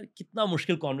like यार कितना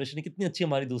मुश्किल conversation है, कितनी अच्छी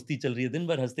हमारी दोस्ती चल रही है, दिन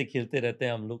भर हंसते खेलते रहते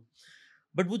हैं हम लोग.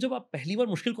 बट वो जब आप पहली बार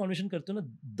मुश्किल कॉन्वर्सेशन करते हो ना,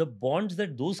 the bonds that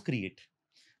those create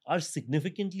are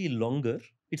significantly longer.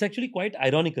 It's actually quite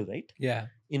ironical, right? Yeah.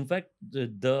 In fact,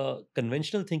 the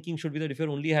conventional thinking should be that if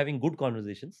you're only having good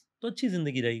conversations, तो अच्छी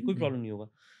जिंदगी रहेगी, कोई प्रॉब्लम नहीं होगा.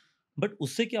 बट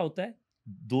उससे क्या होता है,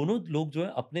 दोनों लोग जो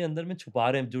है अपने अंदर में छुपा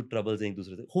रहे हैं जो ट्रबल्स हैं एक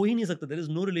दूसरे से, हो ही नहीं सकता. There is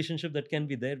no relationship that can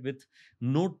be there with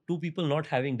no to people not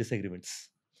having disagreements.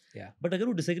 Yeah. But अगर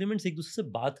वो डिसएग्रीमेंट्स एक दूसरे से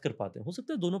बात कर पाते हैं, हो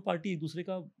सकता है दोनों पार्टी एक दूसरे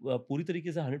का पूरी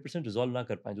तरीके से 100% रिजॉल्व ना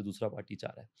कर पाए जो दूसरा पार्टी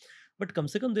चाह रहा है, बट कम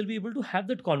से कम दिल be able to have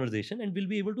that conversation and will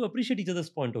be able to appreciate each others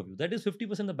point of view. That is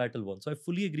 50% the battle one. So I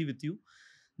fully agree with you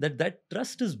that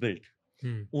trust is built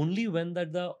only when that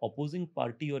the opposing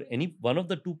party or any one of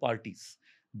the two parties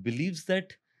believes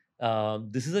that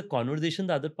this is a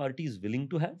conversation the other party is willing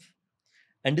to have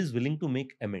and is willing to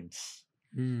make amends.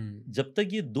 जब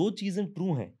तक ये दो चीजें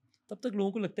true हैं तब तक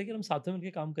लोगों को लगता है कि हम साथ में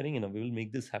मिलकर काम करेंगे ना, we will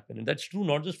make this happen. And that's true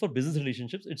not just for business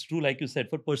relationships, it's true like you said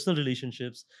for personal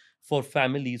relationships, for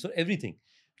families, for everything.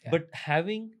 But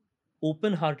having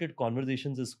open hearted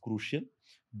conversations is crucial.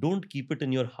 Don't keep it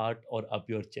in your heart or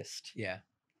up your chest. Yeah.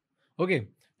 Okay.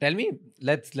 Tell me,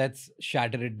 let's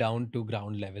shatter it down to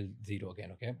ground level zero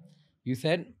again, okay? You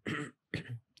said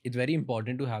it's very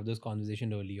important to have those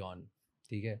conversations early on.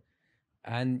 Okay?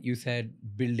 And you said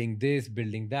building this,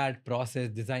 building that, process,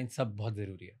 design, सब बहुत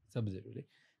ज़रूरी है, सब ज़रूरी है.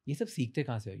 ये सब सीखते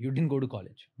कहाँ से हो? You didn't go to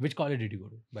college. Which college did you go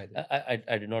to, by the way?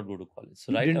 I did not go to college.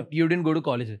 So You didn't go to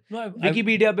college. No,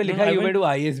 Wikipedia पे लिखा I you went to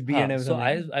ISB and so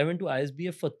everything. I went to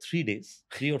ISBF for 3 days,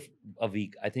 3 or a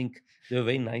week. I think they were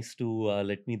very nice to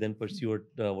let me then pursue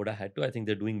what I had to. I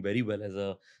think they're doing very well as a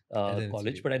As an college,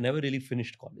 institute. but I never really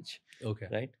finished college.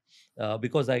 Okay. Right?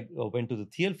 Because I went to the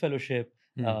Thiel Fellowship.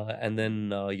 And then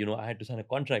I had to sign a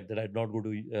contract that I'd not go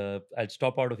to. I'd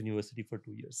stop out of university for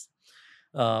 2 years.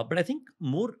 But I think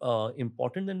more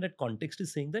important than that context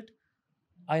is saying that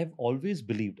I have always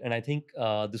believed, and I think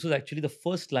this was actually the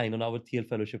first line on our Thiel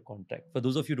Fellowship contract. For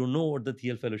those of you who don't know what the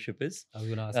Thiel Fellowship is, I was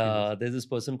going to ask you this. there's this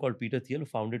person called Peter Thiel who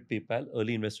founded PayPal,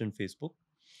 early investor in Facebook.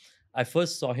 I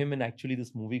first saw him in actually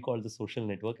this movie called The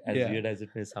Social Network, as weird as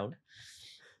it may sound.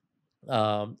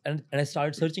 And I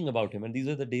started searching about him, and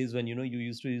these were the days when you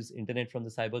used to use internet from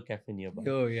the cyber cafe nearby.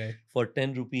 Oh yeah. For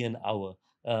 10 rupee an hour,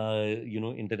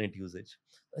 internet usage.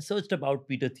 I searched about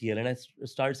Peter Thiel, and I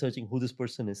started searching who this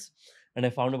person is, and I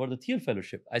found about the Thiel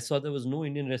Fellowship. I saw there was no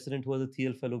Indian resident who was a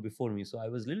Thiel Fellow before me, so I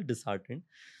was a little disheartened,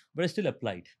 but I still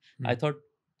applied. I thought,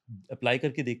 apply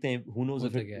karke dekhte hain, who knows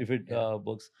if it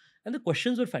works. And the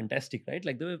questions were fantastic, right?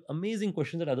 Like, there were amazing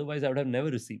questions that otherwise I would have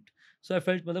never received. So I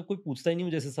felt, मतलब कोई पूछता ही नहीं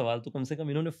मुझे ऐसे सवाल, तो कम से कम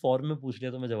इन्होंने फॉर्म में पूछ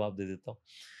लिया तो मैं जवाब दे देता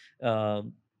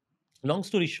हूँ. Long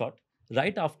story short,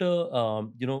 right after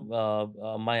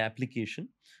my application,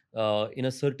 in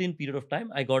a certain period of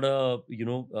time, I got a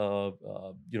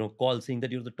call saying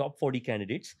that you're the top 40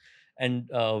 candidates,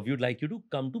 and we would like you to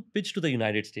come to pitch to the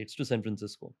United States, to San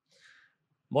Francisco.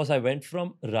 Boss, I went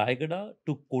from Raigada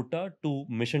to Kota to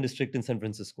Mission District in San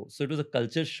Francisco. So it was a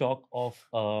culture shock of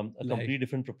a completely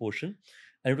different proportion.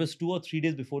 And it was 2 or 3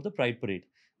 days before the Pride Parade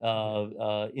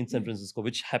in San Francisco,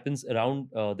 which happens around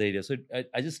the area. So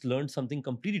I just learned something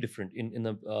completely different in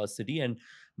the city, and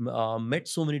met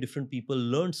so many different people,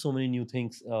 learned so many new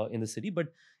things in the city.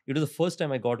 But it was the first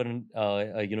time I got on,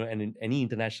 and in any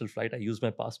international flight, I used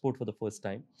my passport for the first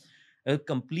time. A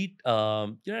complete,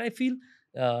 I feel,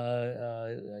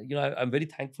 I'm very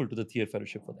thankful to the Thiel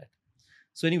Fellowship for that.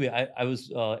 So anyway, I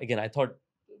was, again, I thought,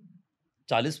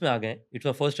 40 में आ गए. It's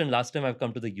my first and last time I've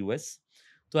come to the US.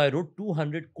 So I wrote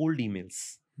 200 cold emails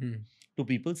to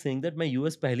people saying that मैं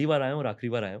US पहली बार आया हूँ और आखिरी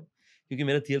बार आया हूँ, क्योंकि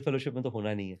मेरा थियल फेलोशिप में तो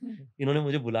होना नहीं है. इन्होंने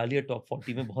मुझे बुला लिया टॉप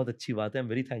 40 में, बहुत अच्छी बात है. I am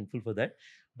very thankful for that.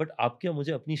 But आप क्या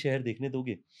मुझे अपनी शहर देखने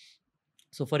दोगे?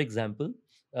 So for example,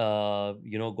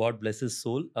 God bless his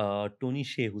soul, Tony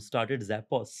Shea, who started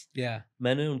Zappos.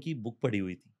 मैंने उनकी बुक पढ़ी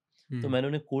हुई थी, तो मैंने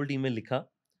उन्हें कोल्ड ईमेल लिखा.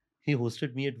 He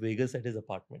hosted me at Vegas at his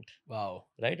apartment. Wow.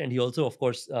 Right? And he also, of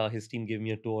course, his team gave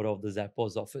me a tour of the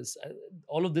Zappos office.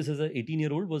 All of this as an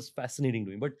 18-year-old was fascinating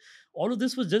to me. But all of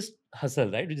this was just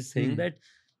hustle, right? Which is saying that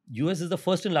US is the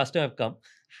first and last time I've come.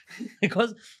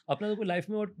 Because अपना तो कोई life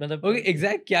में और मतलब. Okay,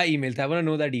 exact क्या email था? I want to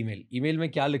know that email. Email में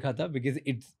क्या लिखा था? Because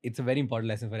it's a very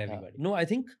important lesson for everybody. No, I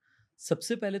think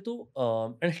सबसे पहले तो,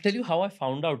 and I'll tell you how I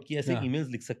found out कि ऐसे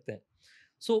emails लिख सकते हैं.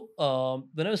 So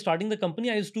when I was starting the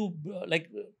company, I used to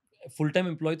full time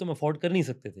employ तो हम अफोर्ड कर नहीं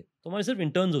सकते थे, तो हमारे सिर्फ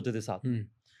इंटर्न्स होते थे साथ में.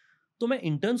 तो मैं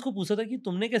इंटर्न्स को पूछा था कि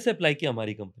तुमने कैसे अप्लाई किया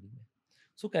हमारी कंपनी में.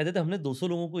 सो कहते थे हमने 200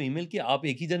 लोगों को ईमेल किया, आप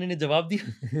एक ही जने ने जवाब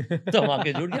दिया तो हम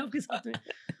आके जुड़ गए आपके साथ में.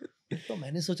 तो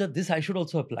मैंने सोचा this I should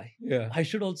also apply. I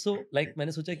should also,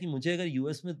 मैंने सोचा कि मुझे अगर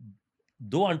यूएस में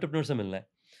 2 एंटरप्रेन्योर से मिलना है,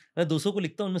 मैं 200 को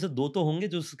लिखता हूँ, उनमें से 2 तो होंगे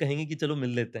जो कहेंगे कि चलो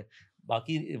मिल लेते हैं,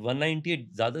 बाकी 198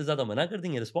 ज़्यादा से ज़्यादा मना कर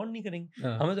देंगे, रिस्पॉन्ड नहीं करेंगे.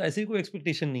 हमें तो ऐसे ही कोई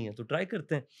एक्सपेक्टेशन नहीं है, तो ट्राई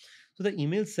करते हैं. So the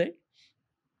email said,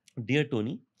 "Dear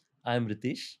Tony, I am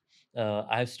Ritesh.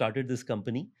 I have started this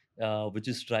company. which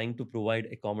is trying to provide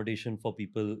accommodation for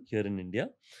people here in India.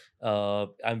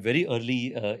 I'm very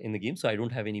early in the game, so I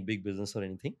don't have any big business or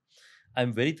anything.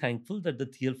 I'm very thankful that the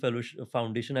Thiel Fellowship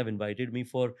Foundation have invited me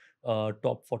for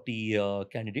top 40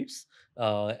 candidates,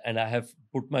 and I have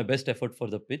put my best effort for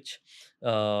the pitch.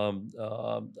 And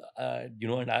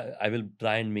I will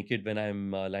try and make it when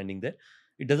I'm landing there.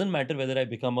 It doesn't matter whether I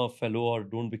become a fellow or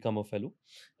don't become a fellow,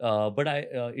 but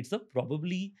it's a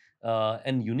probably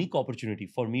an unique opportunity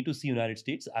for me to see United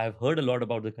States. I have heard a lot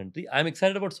about the country. I'm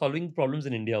excited about solving problems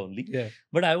in India only, Yeah.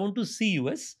 but I want to see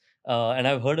US. And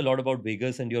I've heard a lot about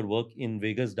Vegas and your work in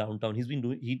Vegas downtown.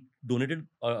 He donated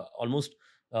almost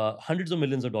hundreds of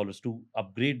millions of dollars to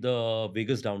upgrade the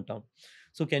Vegas downtown.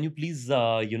 So can you please,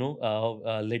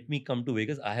 let me come to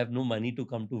Vegas? I have no money to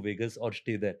come to Vegas or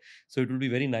stay there. So it will be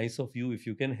very nice of you if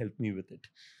you can help me with it.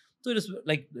 So it is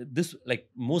like this, like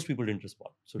most people didn't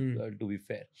respond. So to be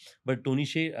fair, but Tony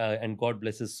Shea, and God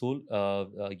bless his soul,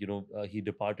 he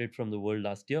departed from the world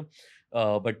last year.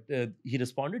 But he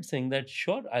responded saying that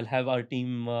sure, I'll have our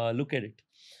team look at it.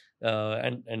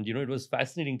 And it was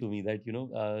fascinating to me that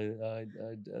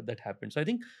that happened. So I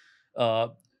think, uh,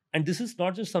 and this is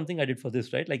not just something I did for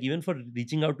this, right? Like even for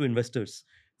reaching out to investors,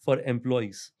 for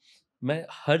employees, मैं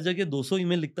हर जगह 200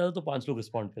 email लिखता था तो 5 लोग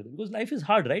respond करते, because life is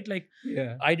hard, right? Like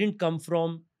Yeah. I didn't come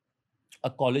from a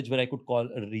college where I could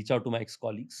reach out to my ex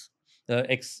colleagues,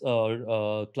 ex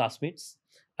classmates.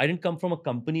 I didn't come from a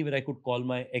company where I could call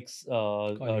my ex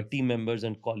Colleagues. team members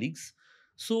and colleagues.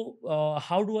 So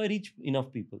how do I reach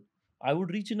enough people? I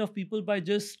would reach enough people by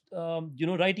just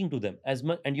writing to them as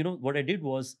much. And what I did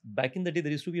was, back in the day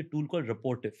there used to be a tool called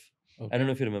Rapportif. I don't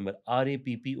know if you remember.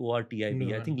 Rapportib.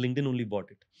 No. I think LinkedIn only bought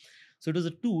it. So it was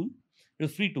a tool. It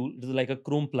was a free tool. It was like a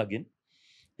Chrome plugin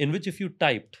in which if you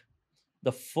typed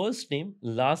the first name,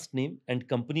 last name, and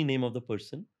company name of the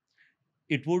person,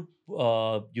 it would,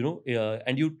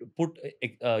 and you put,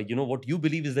 what you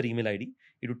believe is their email ID.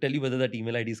 It would tell you whether that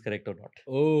email ID is correct or not.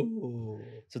 Oh.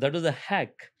 So that was a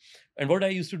hack. And what I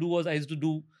used to do was, I used to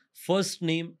do first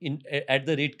name at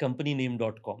the rate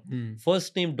companyname.com,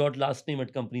 first name dot last name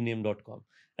at companyname.com.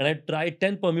 And I tried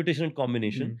 10 permutation and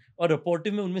combination. Or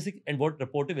Rapportive mein unme se, and what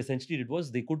Rapportive essentially did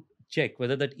was, they could check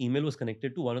whether that email was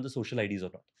connected to one of the social IDs or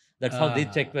not. That's how they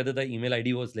checked whether the email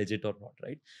ID was legit or not,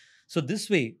 right? So this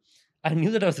way, I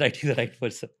knew that I was writing the right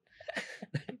person.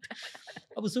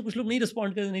 अब उससे कुछ लोग नहीं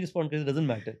respond करते, doesn't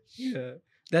matter. Yeah.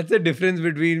 That's the difference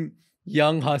between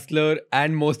young hustler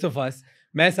and most of us.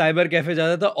 मैं cyber cafe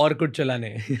जाता था और कुछ चलाने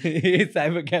ये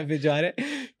साइबर कैफे जा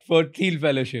रहे for Thiel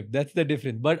Fellowship. That's the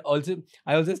difference. But also,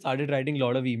 I also started writing a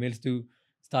lot of emails to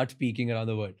start speaking around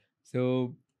the world.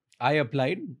 So I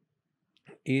applied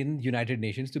in United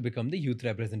Nations to become the youth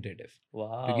representative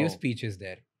to give Wow. speeches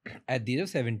there at the age of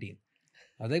 17.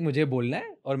 I was like, मुझे बोलना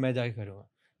है और मैं जाके करूँगा.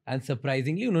 And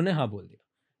surprisingly, उन्होंने हाँ बोल दिया.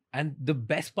 And the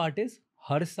best part is,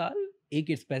 हर साल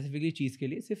एक स्पेसिफिकली चीज़ के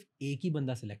लिए सिर्फ एक ही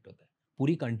बंदा सेलेक्ट होता है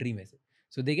पूरी कंट्री में से.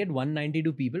 So they get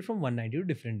 192 people from 192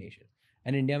 different nations.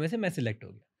 And India में से मैं सेलेक्ट हो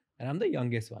गया. And I'm the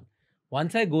youngest one.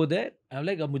 Once I go there, I'm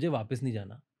like, अब मुझे वापस नहीं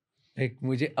जाना. Like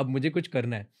अब मुझे कुछ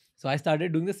करना है. So I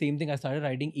started doing the same thing. I started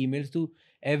writing emails to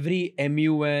every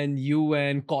MUN,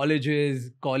 UN,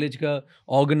 colleges, college का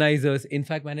organizers. In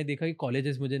fact, मैंने देखा कि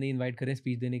colleges मुझे नहीं invite करें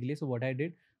speech देने के लिए. So what I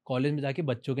did, college में जाके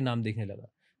बच्चों के नाम देखने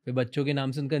लगा. फिर बच्चों के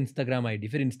नाम से उनका इंस्टाग्राम आईडी,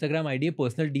 फिर इंस्टाग्राम आईडी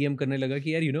पर्सनल डीएम करने लगा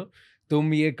कि यार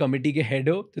तुम ये कमिटी के हेड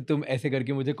हो तो तुम ऐसे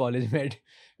करके मुझे कॉलेज में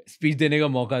स्पीच देने का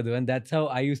मौका दो. And that's how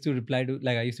I used to reply to,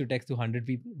 like I used to text to 100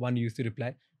 people, one used to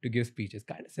reply to give speeches.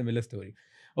 Kind of similar story.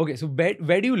 Okay, so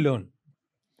where do you learn?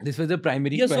 This was the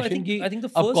primary Yeah, so question. I think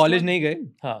the अब first college one, नहीं गए.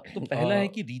 हाँ, तो पहला है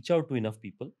कि reach out to enough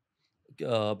people.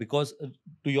 Because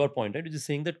to your point, right, which is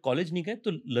saying that college नहीं गए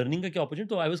तो learning का क्या opportunity.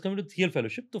 तो I was coming to Thiel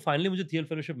Fellowship, तो finally मुझे Thiel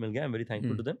Fellowship मिल गया. I'm very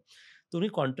thankful to them. तो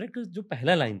उन्हें contract का जो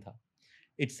पहला line था,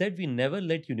 it said we never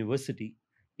let university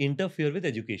interfere with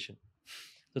education.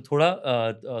 तो थोड़ा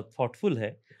thoughtful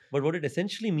है, but what it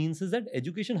essentially means is that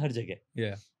education हर जगह.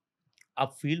 Yeah.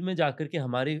 आप फील्ड में जाकर के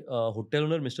हमारे होटल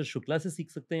ओनर मिस्टर शुक्ला से सीख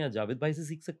सकते हैं, या जावेद भाई से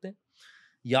सीख सकते हैं,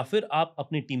 या फिर आप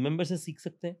अपने टीम मेंबर से सीख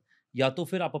सकते हैं, या तो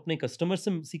फिर आप अपने कस्टमर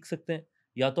से सीख सकते हैं,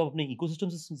 या तो अपने इकोसिस्टम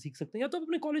से सीख सकते हैं, या तो आप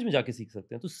अपने कॉलेज में जाके सीख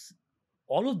सकते हैं. तो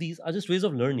all of these are just ways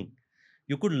of learning.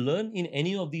 You could learn in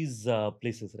any of these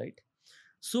places, right?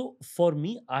 So for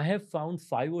me, I have found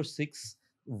 5 or 6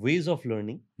 ways of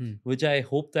learning, which I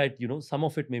hope that, some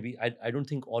of it maybe, I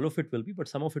don't think all of it will be,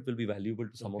 but some of it will be valuable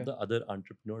to some of the other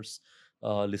entrepreneurs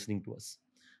listening to us.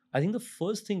 I think the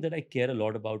first thing that I care a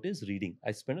lot about is reading.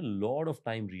 I spend a lot of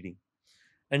time reading.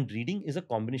 And reading is a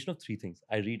combination of 3 things.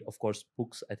 I read, of course,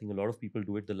 books. I think a lot of people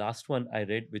do it. The last one I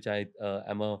read, which I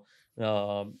am a,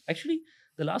 actually,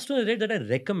 The last one I read that I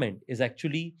recommend is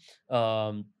actually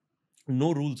um,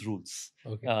 No Rules Rules.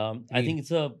 Okay. I think Read.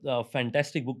 it's a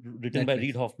fantastic book written by Netflix.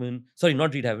 Reed Hoffman. Sorry,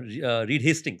 not Reed Hoffman. Reed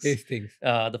Hastings, These things.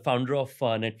 the founder of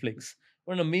Netflix.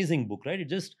 What an amazing book, right? It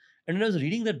just, and when I was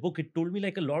reading that book, it told me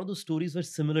like a lot of those stories were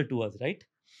similar to us, right?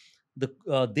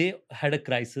 They had a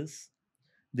crisis.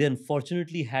 They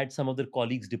unfortunately had some of their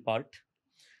colleagues depart.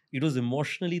 It was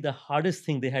emotionally the hardest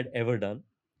thing they had ever done.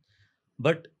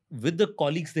 But with the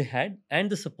colleagues they had and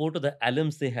the support of the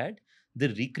alums they had, they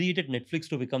recreated Netflix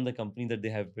to become the company that they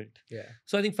have built. Yeah.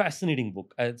 So I think fascinating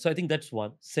book. So I think that's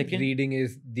one. Second, Reading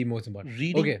is the most important.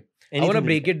 reading Okay. I anything want to that is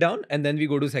break it down and then we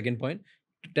go to second point.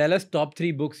 Tell us top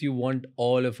 3 books you want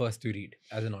all of us to read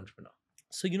as an entrepreneur.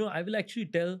 So I will actually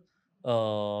tell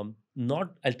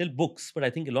not I'll tell books, but I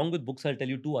think along with books I'll tell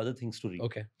you two other things to read.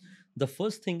 Okay. The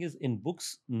first thing is in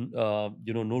books, No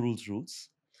Rules Rules.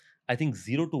 I think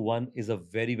 0 to 1 is a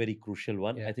very, very crucial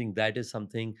one. Yeah. I think that is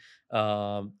something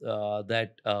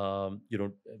that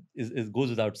is goes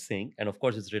without saying. And of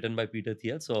course, it's written by Peter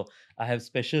Thiel, so I have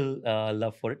special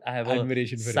love for it. I have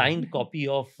Admiration a for him. signed copy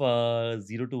of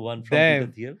 0 to 1 from Damn.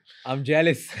 Peter Thiel. I'm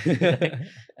jealous. Right?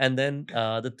 And then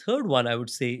the third one I would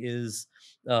say is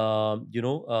the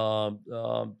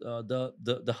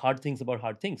hard things about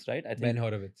hard things, right? I Ben think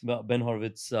Horowitz. Ben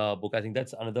Horowitz book. I think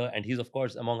that's another, and he's of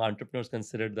course among entrepreneurs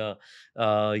considered the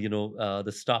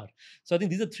star. So I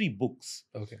think these are three books.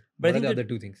 Okay. But I What are think the that other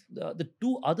 2 things? the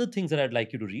two other things that I'd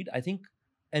like you to read, I think,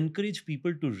 encourage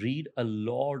people to read a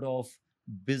lot of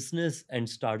business and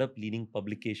startup leading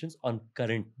publications on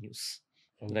current news,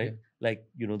 Okay. right? Like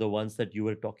the ones that you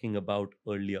were talking about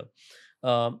earlier,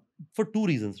 for two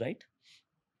reasons, right?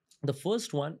 The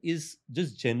first one is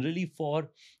just generally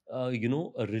for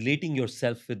relating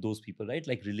yourself with those people, right?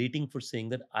 Like relating for saying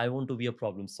that I want to be a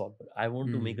problem solver, I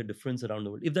want to make a difference around the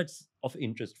world, if that's of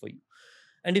interest for you.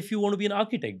 And if you want to be an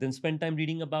architect, then spend time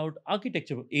reading about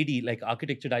architecture. Like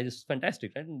Architecture Digest is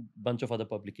fantastic, right? And a bunch of other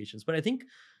publications. But I think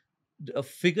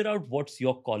figure out what's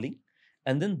your calling,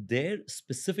 and then their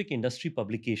specific industry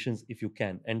publications if you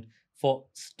can. And for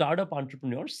startup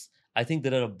entrepreneurs, I think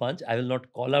there are a bunch. I will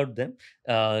not call out them,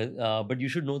 but you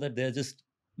should know that there are just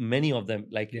many of them,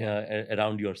 like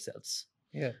around yourselves.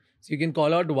 Yeah. So you can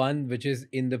call out one which is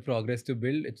in the progress to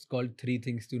build. It's called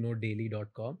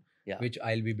 3thingstoKnowDaily.com, Yeah. which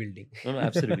I'll be building. No,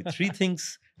 absolutely.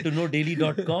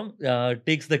 3thingstoKnowDaily.com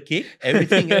takes the cake.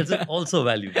 Everything else is also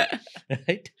valuable,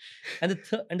 right? And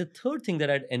the third thing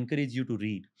that I'd encourage you to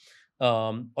read,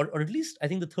 or at least I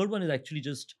think the third one is actually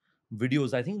just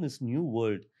videos. I think in this new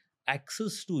world,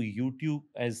 access to YouTube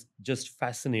is just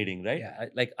fascinating, right? Yeah.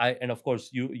 And of course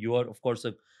you are of course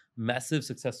a massive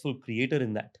successful creator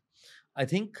in that. I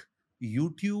think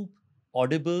YouTube,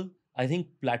 Audible, I think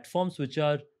platforms which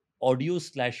are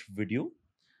audio/video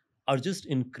are just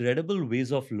incredible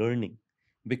ways of learning,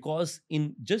 because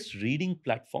in just reading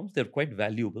platforms they're quite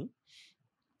valuable,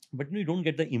 but you don't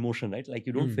get the emotion, right? Like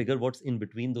you don't figure what's in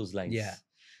between those lines. Yeah.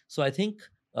 So I think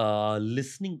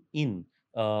listening in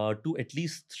to at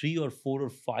least 3 or 4 or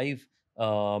 5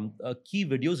 key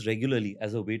videos regularly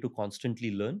as a way to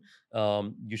constantly learn,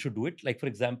 you should do it. Like for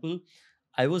example,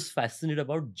 I was fascinated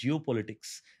about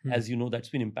geopolitics. As you know, that's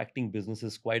been impacting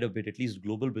businesses quite a bit, at least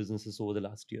global businesses over the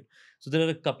last year. So there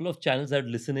are a couple of channels I'd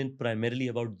listen in primarily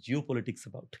about geopolitics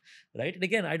about, right? And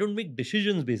again, I don't make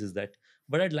decisions basis that,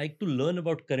 but I'd like to learn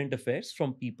about current affairs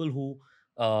from people who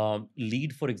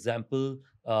lead, for example,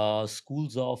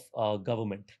 schools of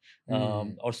government,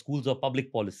 or schools of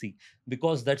public policy,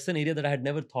 because that's an area that I had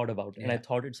never thought about. And I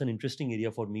thought it's an interesting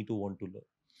area for me to want to learn.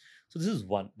 So this is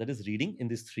one, that is reading in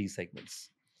these 3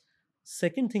 segments.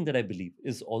 Second thing that I believe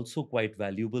is also quite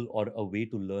valuable or a way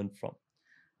to learn from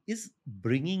is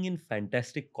bringing in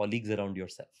fantastic colleagues around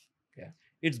yourself. Yeah.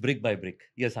 It's brick by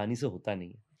brick. Yes, आसानी से होता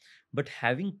नहीं है. But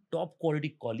having top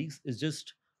quality colleagues is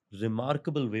just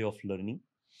remarkable way of learning.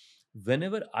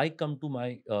 Whenever I come to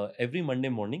my every Monday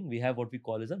morning, we have what we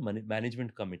call as a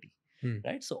management committee,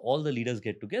 right? So all the leaders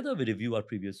get together, we review our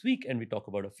previous week, and we talk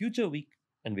about a future week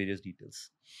and various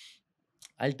details.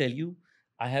 I'll tell you,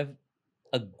 I have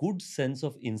a good sense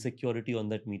of insecurity on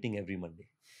that meeting every Monday,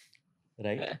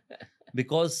 right?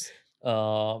 Because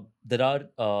there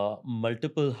are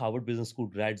multiple Harvard Business School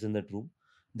grads in that room.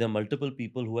 There are multiple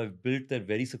people who have built their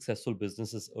very successful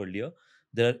businesses earlier.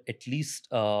 There are at least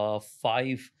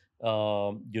 5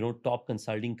 top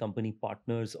consulting company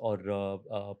partners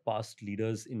or past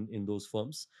leaders in those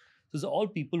firms. So these are all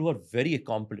people who are very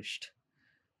accomplished.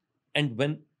 And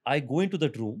when I go into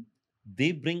that room,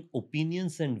 they bring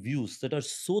opinions and views that are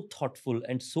so thoughtful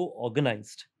and so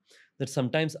organized that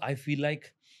sometimes I feel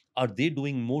like, are they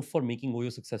doing more for making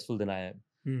OYO successful than I am?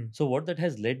 Hmm. So what that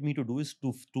has led me to do is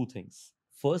two things.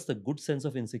 First, a good sense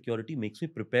of insecurity makes me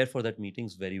prepare for that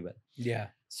meetings very well. Yeah.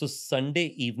 So Sunday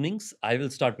evenings, I will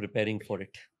start preparing for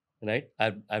it. Right?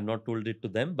 I've not told it to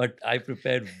them, but I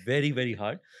prepare very, very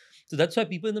hard. So that's why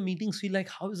people in the meetings feel like,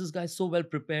 how is this guy so well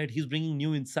prepared? He's bringing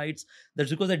new insights. That's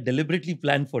because I deliberately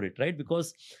plan for it, right?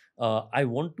 Because I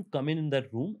want to come in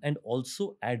that room and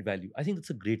also add value. I think that's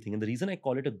a great thing. And the reason I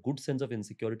call it a good sense of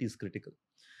insecurity is critical.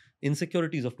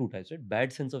 Insecurity is of two types, right?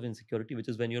 Bad sense of insecurity, which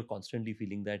is when you're constantly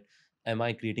feeling that, am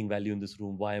I creating value in this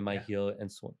room? Why am I Yeah. here?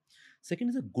 And so on. Second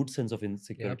is a good sense of Yep.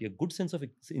 insecurity. A good sense of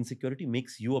insecurity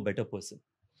makes you a better person,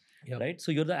 Yep. right?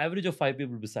 So you're the average of five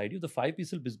people beside you. The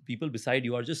people beside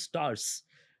you are just stars.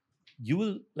 You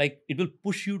will like it will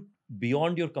push you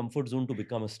beyond your comfort zone to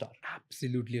become a star.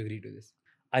 Absolutely agree to this.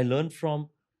 I learn from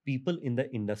people in the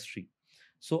industry.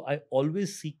 So I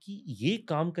always see कि ये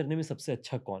काम करने में सबसे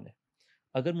अच्छा कौन है.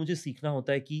 अगर मुझे सीखना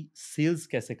होता है कि सेल्स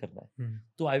कैसे करना है, Hmm.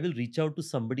 तो I will reach out to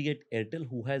somebody at Airtel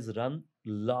who has run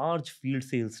large field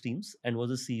sales teams and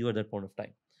was a CEO at that point of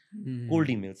time. Hmm. Cold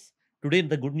emails. Today,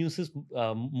 the good news is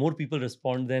more people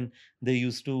respond than they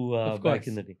used to Of back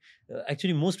in course. the day.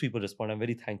 Actually, most people respond. I'm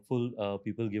very thankful.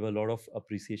 People give a lot of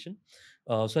appreciation.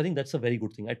 So I think that's a very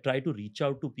good thing. I try to reach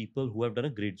out to people who have done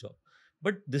a great job.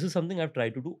 But this is something I've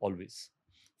tried to do always.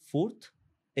 Fourth,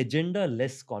 agenda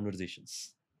less conversations.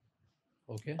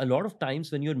 Okay. A lot of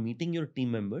times when you're meeting your team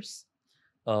members,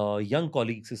 young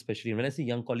colleagues especially, and when I say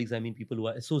young colleagues, I mean people who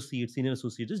are associates, senior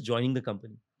associates, just joining the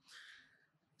company,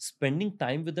 spending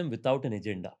time with them without an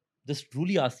agenda, just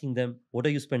truly asking them, what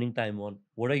are you spending time on?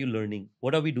 What are you learning?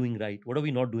 What are we doing right? What are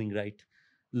we not doing right?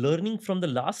 Learning from the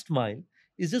last mile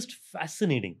is just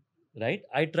fascinating, right?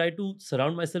 I try to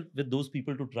surround myself with those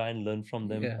people to try and learn from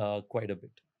them Yeah. quite a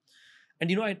bit.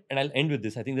 And I'll end with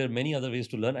this. I think there are many other ways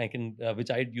to learn. I can,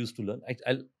 which I used to learn.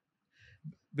 I'll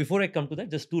Before I come to that,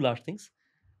 just two last things.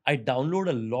 I download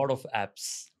a lot of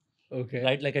apps, Okay.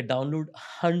 right? Like I download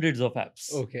hundreds of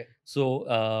apps. Okay.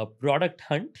 So, Product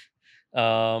Hunt,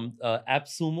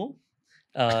 AppSumo,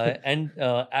 and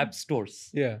app stores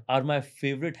Yeah. are my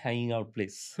favorite hanging out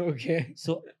place. Okay.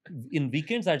 So, in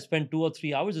weekends, I'd spend 2 or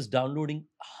 3 hours just downloading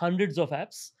hundreds of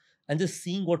apps and just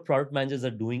seeing what product managers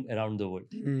are doing around the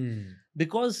world. Hmm.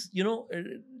 Because,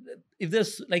 if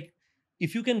there's like,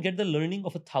 if you can get the learning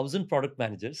of 1,000 product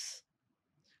managers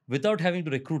without having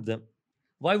to recruit them,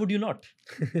 why would you not?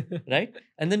 Right?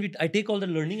 And then I take all the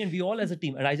learning and we all as a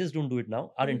team, and I just don't do it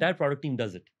now. Our entire product team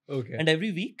does it. Okay. And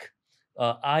every week,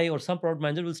 I or some product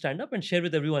manager will stand up and share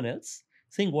with everyone else,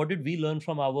 saying, what did we learn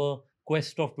from our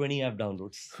quest of 20 app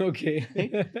downloads? Okay.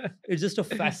 Right? It's just a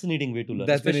fascinating way to learn,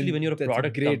 That's especially when you're a that's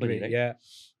product great company, way. right? Yeah.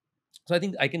 So I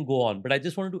think I can go on, but I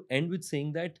just wanted to end with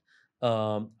saying that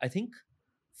I think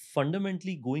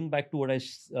fundamentally, going back to what I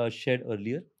shared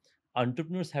earlier,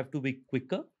 entrepreneurs have to be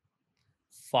quicker,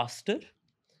 faster,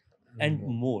 and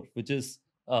more, which is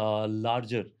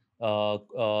larger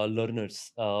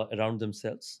learners around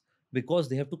themselves, because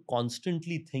they have to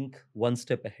constantly think one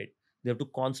step ahead. They have to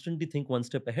constantly think one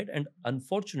step ahead. And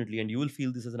unfortunately, and you will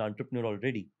feel this as an entrepreneur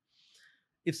already,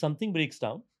 if something breaks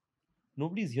down,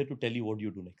 nobody is here to tell you what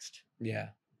you do next. Yeah.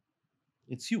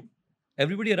 It's you.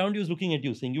 Everybody around you is looking at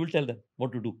you, saying you will tell them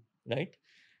what to do, right?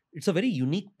 It's a very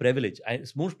unique privilege.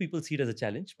 Most people see it as a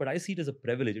challenge, but I see it as a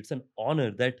privilege. It's an honor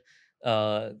that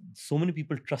so many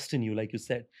people trust in you, like you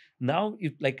said. Now,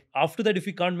 if like after that, if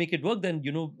we can't make it work, then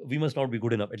we must not be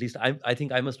good enough. At least I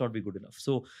think I must not be good enough.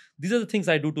 So these are the things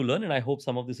I do to learn, and I hope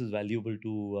some of this is valuable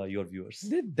to your viewers.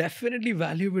 They're definitely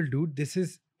valuable, dude. This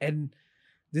is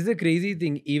a crazy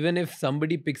thing. Even if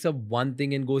somebody picks up one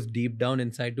thing and goes deep down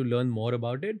inside to learn more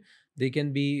about it, they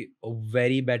can be a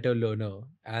very better learner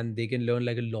and they can learn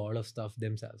like a lot of stuff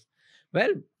themselves.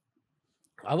 Well,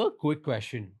 I have a quick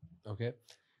question. Okay.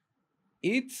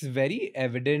 It's very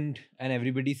evident, and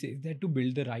everybody says that to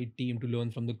build the right team, to learn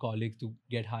from the colleagues, to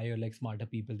get higher, like smarter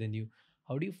people than you.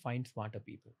 How do you find smarter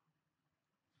people?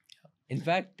 In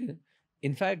fact,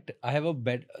 I have a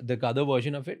bet the other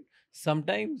version of it.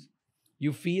 Sometimes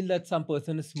you feel that some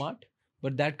person is smart,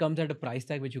 but that comes at a price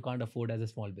tag which you can't afford as a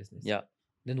small business. Yeah,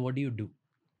 Then what do you do?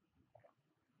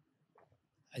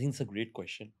 I think it's a great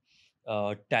question.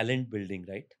 Talent building,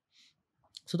 right?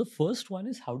 So the first one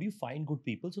is, how do you find good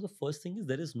people? So the first thing is,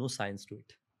 there is no science to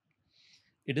it.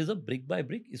 It is a brick by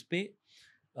brick. इस पे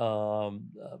हमारे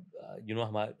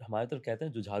तरफ कहते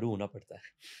हैं जुझारू होना पड़ता है.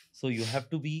 So you have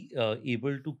to be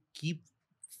able to keep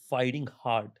fighting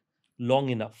hard long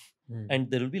enough, and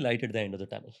there will be light at the end of the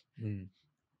tunnel. Hmm.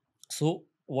 So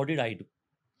what did I do?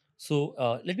 So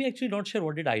let me actually not share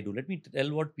what did I do. Let me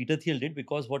tell what Peter Thiel did,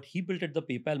 because what he built at the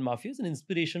PayPal Mafia is an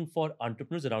inspiration for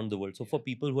entrepreneurs around the world. So for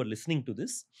people who are listening to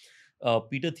this,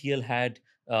 Peter Thiel had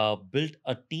built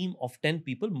a team of 10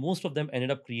 people. Most of them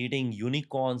ended up creating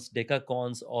unicorns,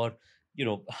 decacorns, or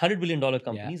 $100 billion Yeah,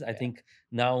 companies. I yeah, think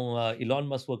now Elon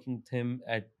Musk working with him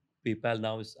at PayPal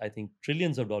now is, I think,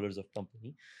 trillions of dollars of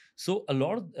company. So a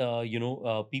lot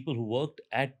of people who worked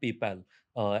at PayPal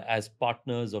as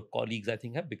partners or colleagues, I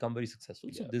think, have become very successful.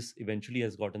 So yeah. this eventually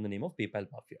has gotten the name of PayPal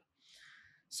Mafia.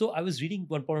 So I was reading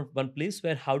one place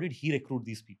where how did he recruit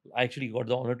these people? I actually got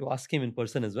the honor to ask him in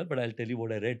person as well, but I'll tell you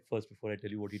what I read first before I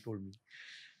tell you what he told me.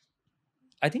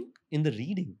 I think in the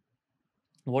reading,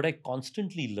 what I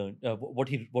constantly learned, what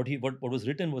was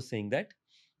written was saying that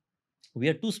we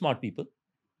are two smart people.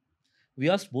 We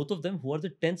asked both of them who are the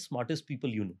 10 smartest people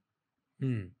you know,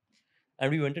 Hmm.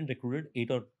 and we went and recruited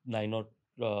 8 or 9 or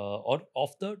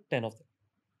of the 10 of them,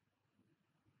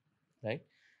 right?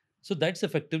 So that's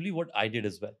effectively what I did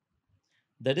as well.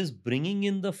 That is, bringing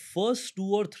in the first 2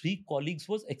 or 3 colleagues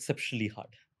was exceptionally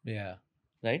hard, Yeah.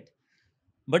 right?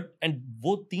 But and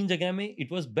वो 3 जगह में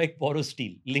it was back borrow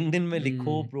steal, LinkedIn में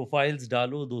लिखो, Hmm. Profiles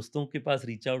डालो, दोस्तों के पास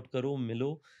reach out करो,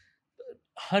 मिलो,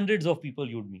 hundreds of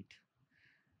people you'd meet.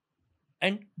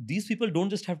 And these people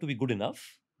don't just have to be good enough,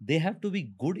 they have to be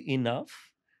good enough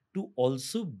to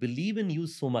also believe in you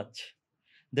so much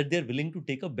that they're willing to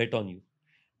take a bet on you,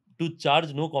 to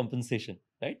charge no compensation,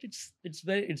 right? It's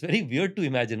very weird to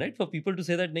imagine, right, for people to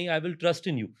say that nahi, I will trust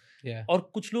in you. Yeah. और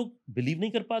कुछ लोग believe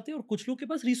नहीं कर पाते और कुछ लोग के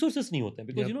पास रिसोर्सेस नहीं होते हैं,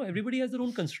 because Yep. everybody has their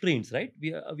own constraints, right?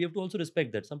 We have to also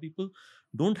respect that some people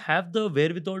don't have the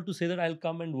wherewithal to say that I'll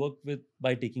come and work with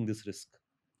by taking this risk,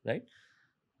 right?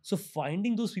 So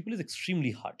finding those people is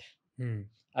extremely hard. Hmm.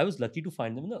 I was lucky to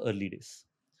find them in the early days,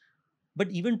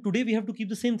 but even today we have to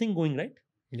keep the same thing going, right?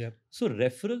 Yep. So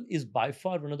referral is by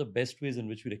far one of the best ways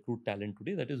in which we recruit talent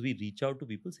today. That is, we reach out to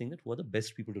people saying that who are the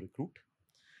best people to recruit.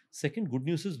 Second, good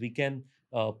news is we can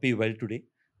pay well today.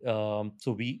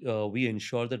 So we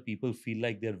ensure that people feel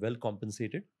like they're well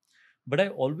compensated. But I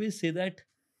always say that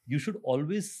you should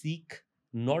always seek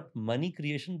not money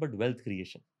creation but wealth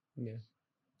creation. Yeah.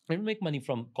 And make money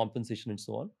from compensation and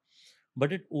so on.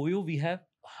 But at OYO, we have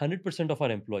 100% of our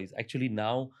employees. Actually,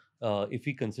 now, if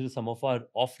we consider some of our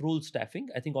off role staffing,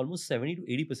 I think almost 70 to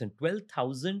 80%,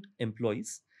 12,000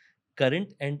 employees,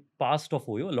 current and past of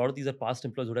OYO. A lot of these are past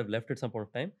employees who have left at some point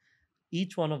of time.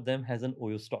 Each one of them has an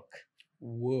OYO stock,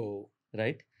 Whoa.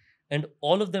 right? And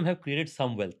all of them have created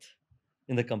some wealth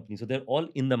in the company. So they're all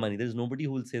in the money. There's nobody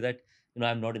who will say that,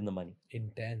 I'm not in the money,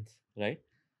 Intense. right?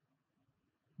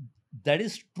 That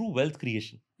is true wealth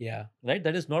creation, Yeah. right?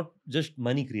 That is not just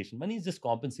money creation. Money is just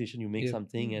compensation. You make Yep.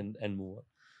 something and move on.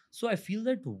 So I feel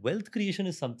that wealth creation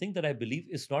is something that I believe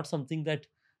is not something that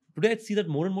today I see that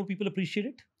more and more people appreciate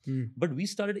it, Hmm. but we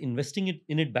started investing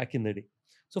in it back in the day.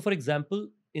 So for example,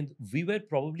 we were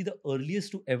probably the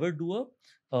earliest to ever do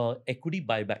a equity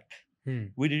buyback. Hmm.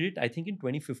 We did it, I think, in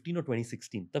 2015 or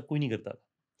 2016. तब कोई नहीं करता था.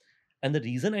 And the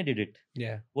reason I did it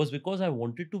Yeah. was because I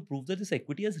wanted to prove that this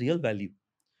equity has real value.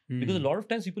 Because a Hmm. lot of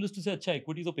times people used to say, अच्छा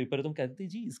equity तो paper है, तो हम कहते थे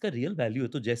जी इसका real value है.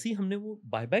 तो जैसे ही हमने वो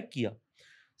buyback किया,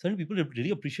 suddenly people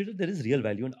really appreciated there is real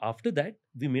value. And after that,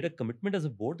 we made a commitment as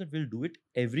a board that we'll do it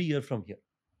every year from here.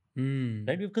 Hmm.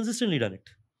 Right? We've consistently done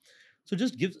it. So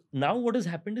just gives, now what has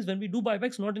happened is when we do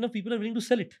buybacks, not enough people are willing to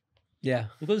sell it. Yeah.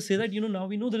 Because say that, now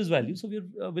we know there is value, so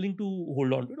we're willing to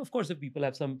hold on to it. Of course, if people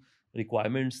have some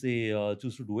requirements, they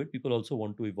choose to do it. People also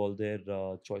want to evolve their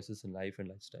choices in life and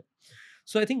lifestyle.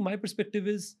 So I think my perspective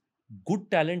is good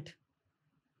talent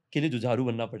के लिए जुझारू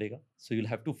बनना पड़ेगा. So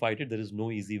you'll have to fight it. There is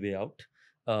no easy way out.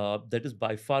 That is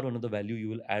by far one of the value you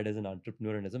will add as an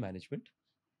entrepreneur and as a management.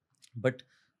 But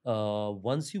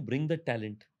once you bring the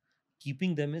talent,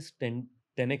 keeping them is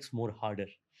 10x more harder.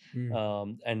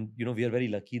 Hmm. And we are very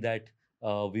lucky that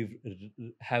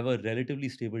have a relatively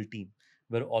stable team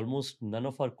where almost none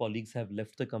of our colleagues have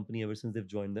left the company ever since they've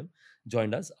joined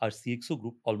us. Our CXO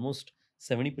group, almost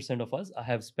 70% of us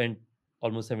have spent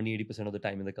almost 70-80% of the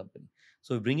time in the company.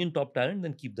 So we bring in top talent,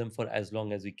 then keep them for as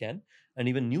long as we can. And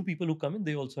even new people who come in,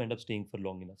 they also end up staying for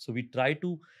long enough. So we try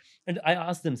to, and I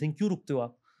ask them saying, "Kyun rukte ho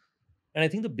aap?" And I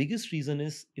think the biggest reason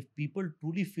is if people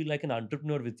truly feel like an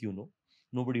entrepreneur with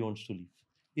nobody wants to leave.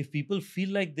 If people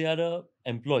feel like they are a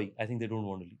employee, I think they don't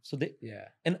want to leave. So Yeah.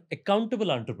 an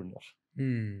accountable entrepreneur,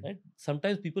 Hmm. right?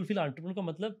 Sometimes people feel entrepreneur का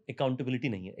मतलब accountability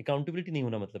नहीं है. Accountability नहीं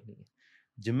होना मतलब नहीं है.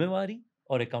 जिम्मेवारी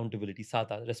और accountability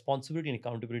साथ आता. Responsibility and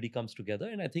accountability comes together,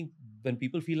 and I think when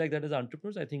people feel like that as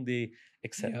entrepreneurs, I think they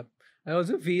excel. Yep. I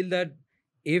also feel that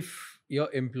if your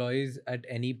employees at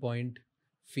any point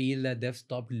feel that they've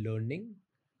stopped learning,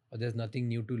 or there's nothing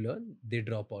new to learn, they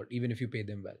drop out, even if you pay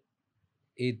them well.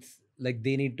 It's like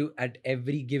they need to, at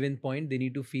every given point, they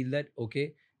need to feel that,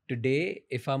 okay, today,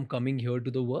 if I'm coming here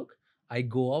to the work, I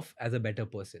go off as a better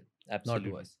person, not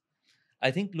Absolutely. worse.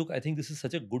 I think this is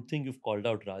such a good thing you've called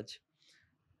out, Raj.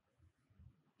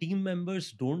 Team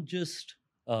members don't just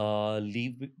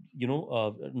leave,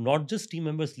 not just team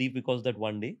members leave because that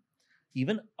one day,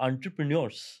 even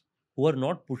entrepreneurs who are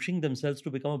not pushing themselves to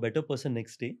become a better person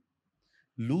next day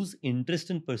lose interest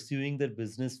in pursuing their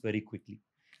business very quickly,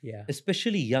 Yeah.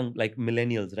 especially young, like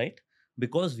millennials, right?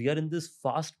 Because we are in this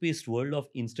fast paced world of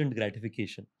instant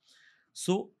gratification.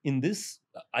 So, in this,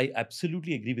 I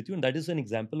absolutely agree with you. And that is an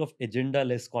example of agenda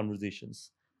less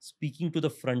conversations. Speaking to the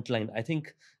front line, I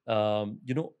think,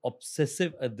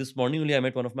 obsessive. This morning only, I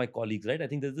met one of my colleagues, right? I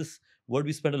think there's this word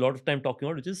we spend a lot of time talking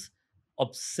about, which is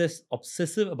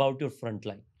obsessive about your front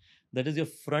line. That is your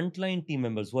frontline team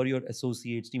members who are your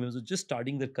associates, team members who are just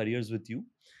starting their careers with you,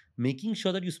 making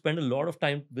sure that you spend a lot of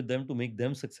time with them to make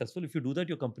them successful. If you do that,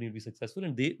 your company will be successful,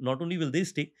 and they not only will they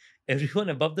stay, everyone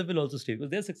above them will also stay because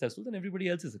they're successful, then everybody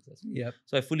else is successful. Yep.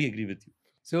 So I fully agree with you.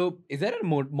 So, is there a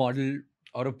model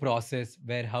or a process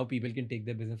where how people can take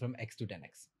their business from X to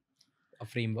 10x? A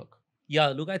framework? Yeah,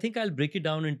 look, I think I'll break it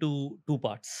down into two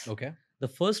parts. Okay. The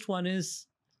first one is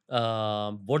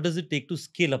what does it take to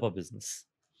scale up a business?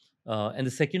 And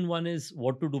the second one is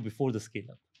what to do before the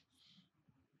scale up.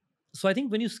 So I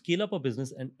think when you scale up a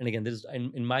business, and again, there's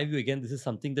in my view, again, this is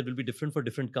something that will be different for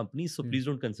different companies. So Hmm. please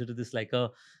don't consider this like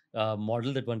a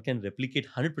model that one can replicate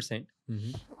 100%.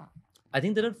 Mm-hmm. I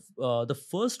think there are the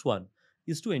first one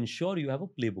is to ensure you have a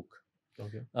playbook.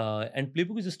 Okay. And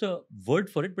playbook is just a word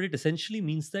for it, but it essentially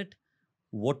means that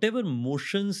whatever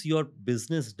motions your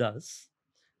business does,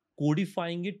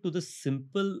 codifying it to the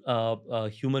simple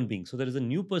human being. So there is a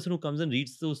new person who comes and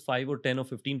reads those 5 or 10 or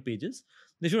 15 pages.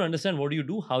 They should understand what you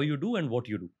do, how you do, and what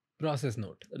you do. Process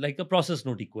note. Like a process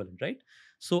note equivalent, right?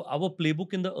 So our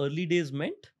playbook in the early days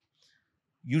meant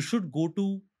you should go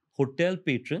to hotel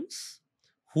patrons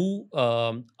who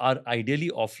are ideally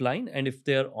offline, and if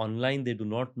they're online they do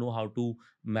not know how to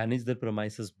manage their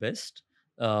premises best.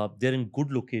 They're in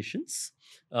good locations,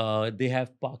 they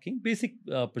have parking, basic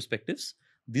perspectives.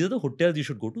 These are the hotels you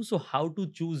should go to. So how to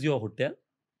choose your hotel?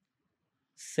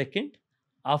 Second,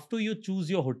 after you choose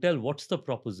your hotel, what's the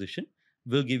proposition?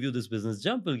 We'll give you this business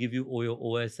jump. We'll give you OYO,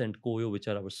 OS, and COYO, which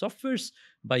are our softwares.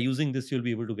 By using this, you'll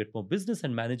be able to get more business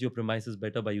and manage your premises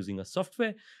better by using a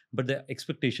software. But the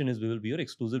expectation is we will be your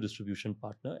exclusive distribution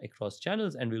partner across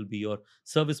channels, and we'll be your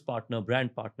service partner,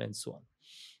 brand partner, and so on.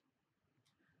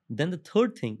 Then the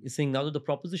third thing is saying now that the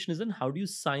proposition is in, how do you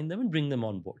sign them and bring them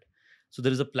on board? So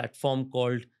there is a platform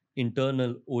called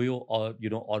internal OYO, or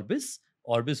Orbis.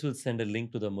 Orbis will send a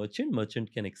link to the merchant.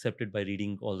 Merchant can accept it by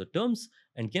reading all the terms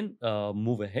and can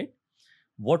move ahead.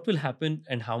 What will happen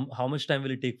and how much time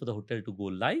will it take for the hotel to go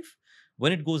live?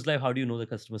 When it goes live, how do you know the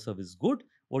customer service is good?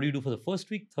 What do you do for the first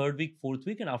week, third week, fourth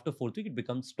week, and after fourth week it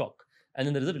becomes stock, and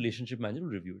then there is a relationship manager who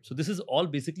review it. So this is all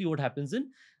basically what happens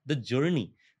in the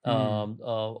journey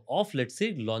of, let's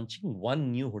say, launching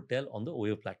one new hotel on the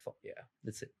OYO platform. Yeah,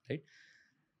 that's it, right?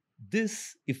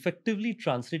 This effectively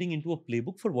translating into a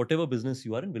playbook for whatever business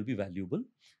you are in will be valuable.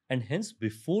 And hence,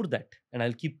 before that, and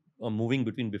I'll keep moving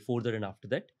between before that and after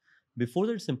that. Before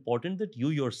that, it's important that you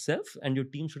yourself and your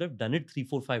team should have done it 3,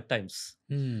 4, 5 times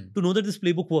to know that this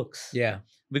playbook works. Yeah.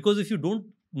 Because if you don't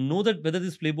know that whether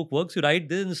this playbook works, you write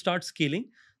this and start scaling.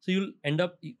 So you'll end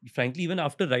up, frankly, even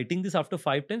after writing this after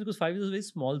 5 times, because 5 is a very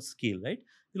small scale, right?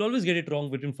 You'll always get it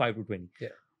wrong between 5 to 20. Yeah.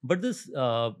 But this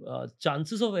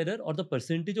chances of error or the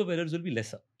percentage of errors will be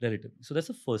lesser relatively. So that's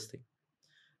the first thing.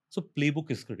 So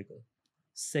playbook is critical.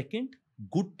 Second,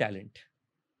 good talent.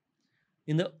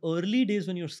 In the early days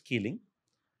when you're scaling,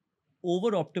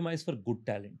 over optimize for good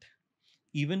talent,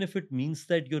 even if it means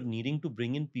that you're needing to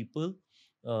bring in people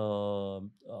for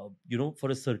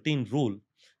a certain role,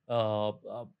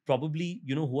 probably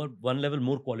who are one level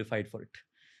more qualified for it.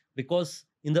 Because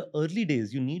in the early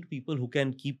days you need people who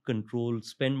can keep control,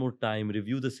 spend more time,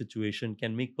 review the situation,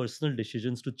 can make personal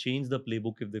decisions to change the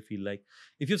playbook if they feel like.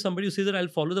 If you have somebody who says that I'll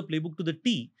follow the playbook to the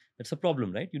T, that's a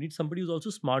problem, right? You need somebody who's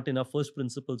also smart enough, first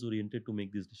principles oriented, to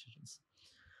make these decisions.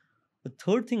 The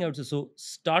third thing I would say, so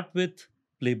start with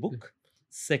playbook.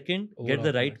 Second, get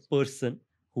the right Over-optimize. person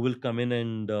who will come in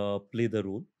and play the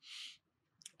role.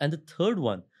 And the third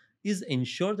one is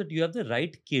ensure that you have the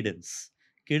right cadence.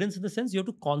 Cadence in the sense you have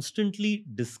to constantly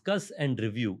discuss and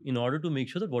review in order to make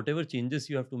sure that whatever changes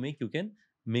you have to make, you can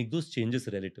make those changes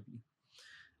relatively.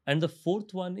 And the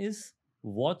fourth one is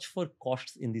watch for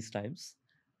costs in these times.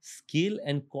 Scale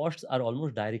and costs are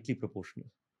almost directly proportional.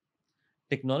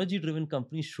 technology driven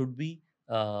companies should be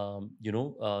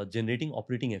generating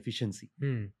operating efficiency,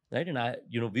 right? And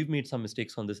we've made some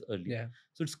mistakes on this earlier. Yeah.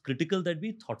 So it's critical that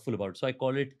we thoughtful about it. So I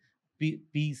call it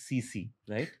PCC,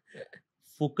 right?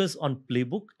 Focus on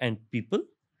playbook and people,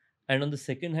 and on the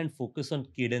second hand, focus on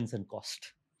cadence and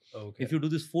cost. Okay. If you do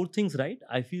these four things right,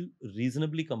 I feel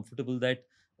reasonably comfortable that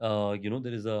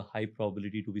there is a high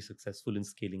probability to be successful in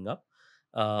scaling up.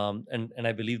 And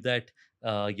I believe that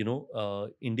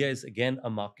India is again a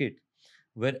market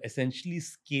where essentially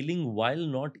scaling, while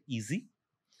not easy,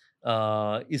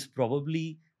 is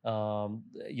probably we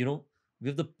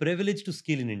have the privilege to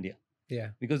scale in India. Yeah.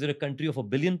 Because we're a country of 1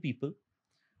 billion people.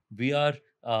 We are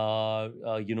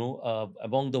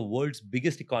among the world's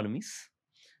biggest economies.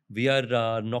 We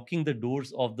are knocking the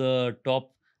doors of the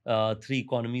top three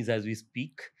economies as we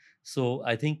speak. So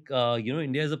I think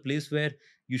India is a place where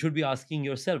you should be asking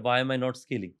yourself, why am I not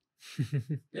scaling?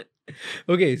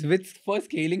 Okay, so for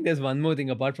scaling, there's one more thing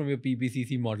apart from your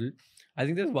PPCC model. I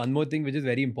think there's one more thing which is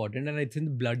very important, and it's in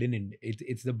the blood in India.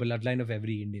 It's the bloodline of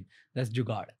every Indian. That's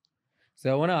jugaad.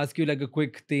 So I want to ask you like a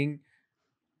quick thing.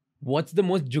 What's the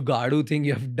most jugaadu thing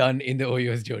you have done in the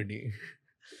OYO's journey?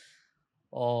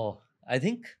 Oh, I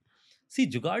think, see,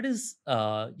 jugaad is,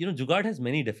 jugaad has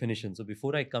many definitions. So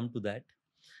before I come to that,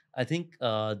 I think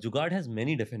jugaad has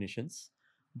many definitions.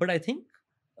 But I think,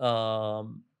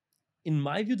 in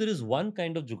my view, there is one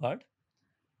kind of jugaad,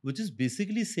 which is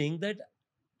basically saying that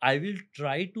I will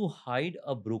try to hide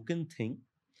a broken thing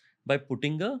by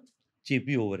putting a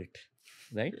chepi over it,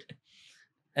 right?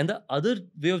 And the other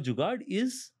way of jugaad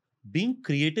is being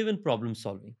creative in problem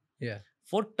solving. Yeah.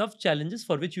 For tough challenges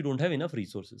for which you don't have enough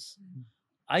resources.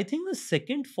 I think the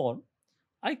second form,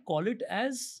 I call it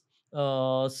as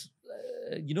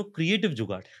creative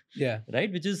jugaad. Yeah.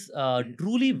 Right, which is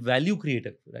truly value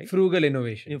creative, right? Frugal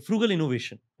innovation. Frugal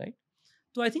innovation, right?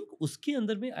 तो I think उसके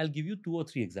अंदर में I give you 2 or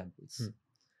 3 examples.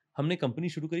 हमने company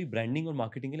शुरू करी branding और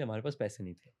marketing के लिए, हमारे पास पैसे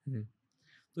नहीं थे.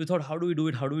 तो we thought how do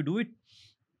we do it.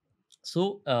 So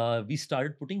we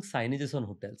started putting signages on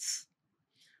hotels.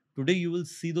 Today you will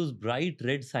see those bright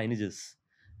red signages.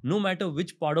 No matter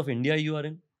which part of India you are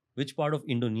in, which part of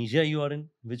Indonesia you are in,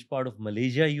 which part of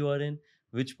Malaysia you are in,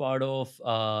 which part of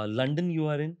London you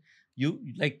are in,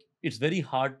 it's very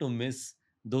hard to miss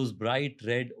those bright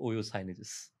red OYO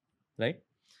signages, right?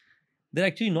 They're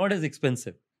actually not as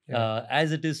expensive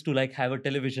as it is to like have a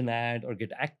television ad or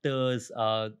get actors,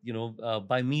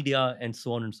 buy media and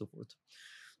so on and so forth.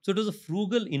 So it was a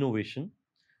frugal innovation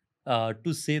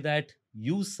to say that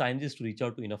use signages to reach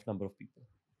out to enough number of people.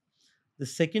 The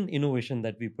second innovation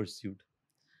that we pursued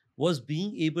was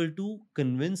being able to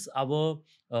convince our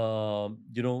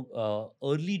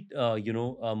early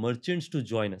merchants to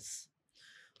join us.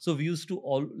 So we used to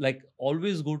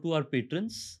always go to our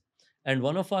patrons, and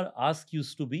one of our asks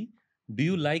used to be, do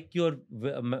you like your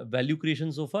value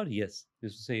creation so far? Yes. We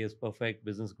used to say yes, perfect,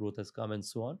 business growth has come and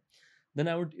so on. Then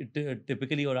I would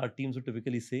typically, or our teams would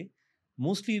typically say,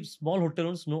 mostly small hotel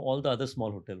owners know all the other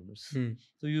small hotel owners.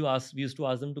 So we used to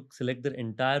ask them to select their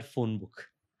entire phone book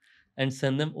and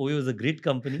send them, OYO is a great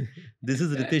company. This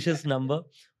is Ritesh's number.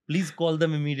 Please call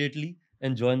them immediately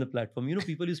and join the platform.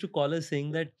 People used to call us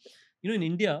saying that, in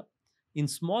India, in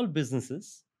small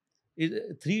businesses,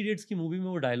 3 Idiots की movie में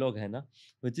वो dialogue है ना,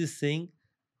 which is saying,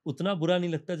 उतना बुरा नहीं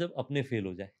लगता जब अपने फेल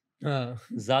हो जाए,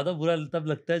 ज्यादा बुरा तब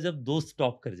लगता है जब दोस्त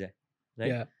टॉप कर जाए,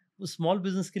 राइट? वो स्मॉल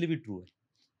बिजनेस के लिए भी ट्रू है.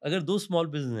 अगर 2 स्मॉल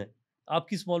बिजनेस हैं,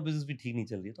 आपकी स्मॉल बिजनेस भी ठीक नहीं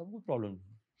चल रही है, तो आपको प्रॉब्लम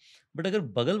नहीं है. बट अगर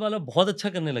बगल वाला बहुत अच्छा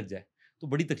करने लग जाए तो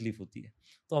बड़ी तकलीफ होती है.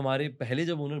 तो हमारे पहले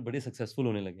जब ओनर बड़े सक्सेसफुल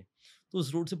होने लगे, तो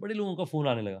उस रोड से बड़े लोगों का फोन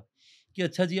आने लगा कि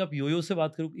अच्छा जी आप योयो से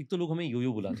बात करो. एक तो लोग हमें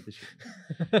योयो बुलाते थे.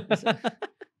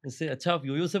 इससे अच्छा आप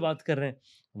योयो से बात कर रहे हैं.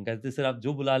 हम कहते सर आप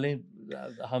जो बुला लें,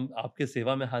 हम आपके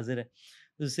सेवा में हाजिर हैं.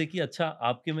 तो जिससे कि अच्छा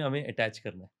आपके में हमें अटैच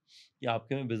करना है कि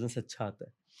आपके में बिजनेस अच्छा आता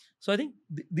है. So I think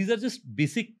these are just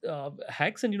basic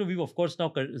hacks, and we've of course now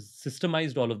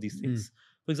systemized all of these things.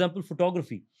 For example,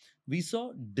 photography. We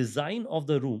saw design of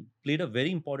the room played a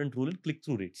very important role in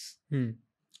click-through rates.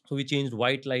 So we changed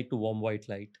white light to warm white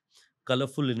light,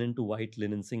 colorful linen to white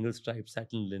linen, single stripe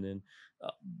satin linen,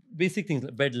 basic things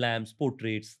like bed lamps,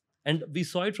 portraits, and we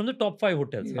saw it from the top 5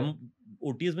 hotels. हम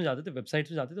OTAs में जाते थे,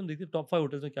 websites में जाते थे, हम देखते थे टॉप 5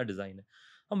 होटल्स में क्या डिजाइन है.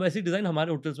 हम वैसी डिजाइन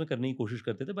हमारे होटल्स में करने की कोशिश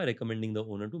करते थे by recommending the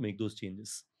owner to make those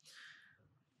changes.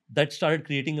 That started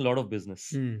creating a lot of business.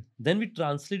 Then we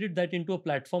translated that into a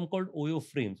platform called OYO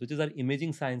Frames, which is our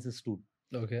imaging sciences tool.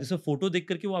 Okay. जिसमें photo देख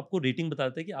करके वो आपको rating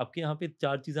बताता है कि आपके यहाँ पे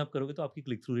 4 चीजें आप करोगे तो आपकी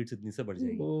क्लिक थ्रू रेट्स इतनी से बढ़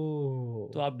जाएगी.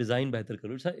 तो आप डिजाइन बेहतर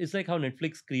करो. It's like how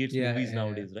Netflix creates movies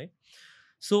nowadays, right?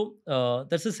 So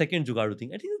that's the second jugadu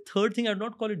thing. I think the third thing, I'd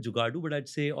not call it jugadu, but I'd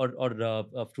say, or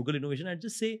frugal innovation, I'd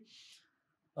just say,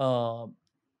 uh,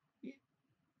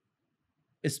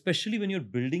 especially when you're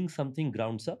building something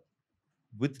grounds up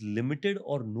with limited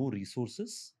or no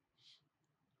resources,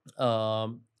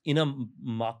 in a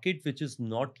market which is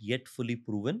not yet fully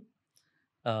proven,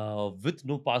 with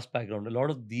no past background. A lot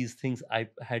of these things I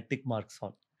had tick marks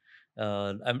on.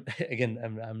 I'm again,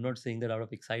 I'm not saying that out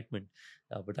of excitement,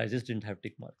 but I just didn't have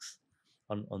tick marks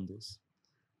on those.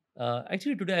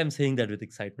 Actually, today I'm saying that with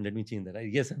excitement. Let me change that.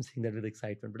 Yes, I'm saying that with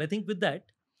excitement, but I think with that,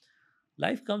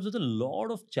 life comes with a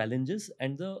lot of challenges,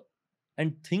 and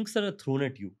things that are thrown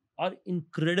at you are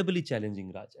incredibly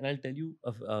challenging, Raj. And I'll tell you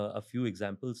a few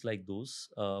examples like those.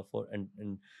 For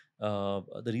and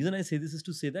The reason I say this is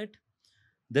to say that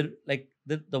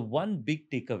the one big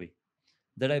takeaway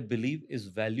that I believe is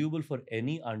valuable for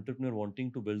any entrepreneur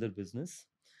wanting to build their business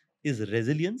is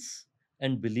resilience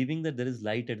and believing that there is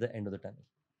light at the end of the tunnel,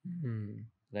 Hmm.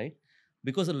 right?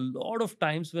 Because a lot of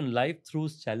times when life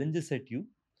throws challenges at you,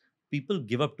 people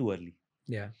give up too early.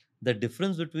 Yeah. The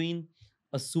difference between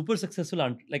a super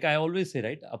successful like I always say,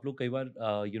 right? आप लोग कई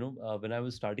बार, when I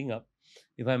was starting up,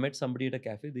 if I met somebody at a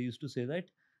cafe, they used to say that,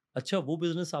 अच्छा वो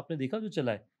business आपने देखा जो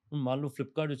चला है, मान लो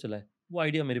फ्लिपकार्ट जो चला है, वो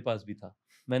आइडिया मेरे पास भी था,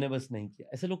 मैंने बस नहीं किया।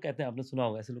 ऐसे लोग कहते हैं, आपने सुना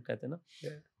होगा, ऐसे लोग कहते हैं ना।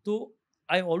 Yeah. तो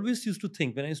I always used to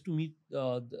think, when I used to meet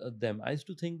them, I used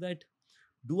to think that,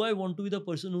 do I want to be the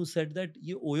person who said that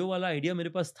ये ओयो वाला आइडिया मेरे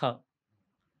पास था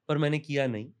पर मैंने किया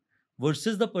नहीं,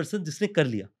 वर्सेस द पर्सन जिसने कर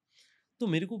लिया। तो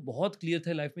मेरे को बहुत क्लियर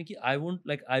था लाइफ में कि I won't,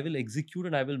 like I will execute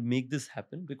and I will make this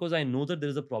happen, because I know that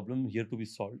there is a problem here to be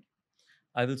solve.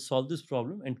 I will solve this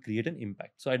problem and create an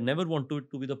impact. So I never want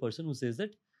to be the person who says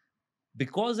that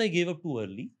because I gave up too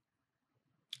early,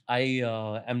 I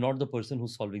am not the person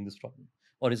who's solving this problem,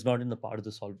 or is not in the part of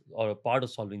the solve, or a part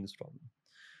of solving this problem.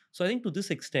 So I think to this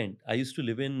extent, I used to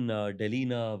live in Delhi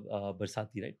in a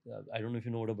Barsati, right? I don't know if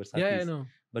you know what a Yeah, Barsati I is. know.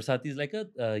 Barsati is like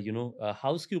a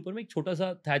house के ऊपर में एक छोटा सा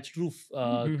thatched roof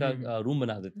का room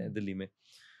बना देते हैं दिल्ली में।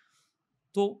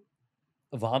 तो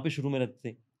वहाँ पे शुरू में रहते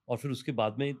थे, और फिर उसके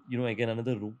बाद में अगेन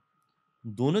अनदर रूम।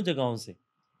 दोनों जगहों से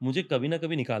मुझे कभी ना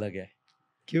कभी निकाला गया है,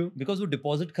 क्यों? बिकॉज वो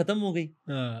डिपॉजिट खत्म हो गई।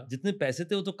 हाँ. जितने पैसे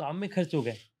थे वो तो काम में खर्च हो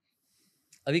गए।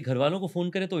 अभी घर वालों को फ़ोन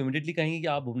करें तो इमीडिएटली कहेंगे कि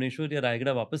आप भुवनेश्वर या रायगढ़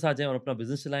वापस आ जाएँ और अपना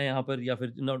बिज़नेस चलाएँ यहाँ पर, या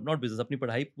फिर नॉट नॉट बिज़नेस, अपनी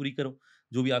पढ़ाई पूरी करो,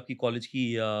 जो भी आपकी कॉलेज की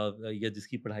या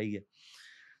जिसकी पढ़ाई है।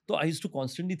 तो I used to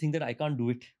constantly think that I can't do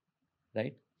it,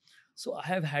 right? So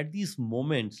I have had these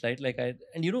moments, right? Like I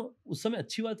and उस समय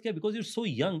अच्छी बात क्या है, because you are so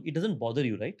young, it doesn't bother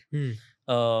you, right? Hmm.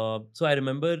 So I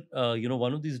remember,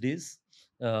 one of these days,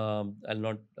 I'll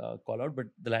not call out, but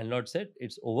the landlord said,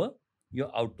 "It's over.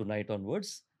 You're out tonight onwards.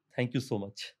 Thank you so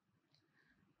much."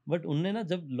 But उनने ना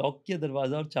जब lock किया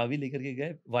दरवाज़ा और चाबी लेकर के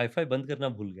गए, वाईफ़ाई बंद करना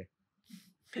भूल गए।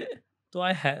 तो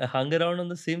आई हंग around on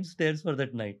the same stairs for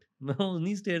that night. मैं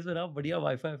उन्हीं स्टेयर्स पे रहा, बढ़िया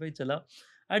वाईफ़ाई वाईफ़ाई चला।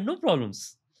 I had no problems.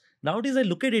 Nowadays I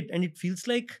look at it and it feels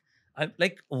like,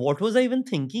 what was I even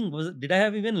thinking? Did I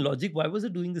have even logic? Why was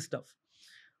I doing this stuff?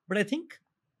 But I think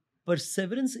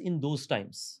perseverance in those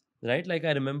times, right? Like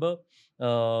I remember,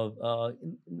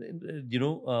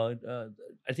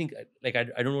 I think, I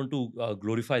don't want to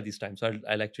glorify these times, so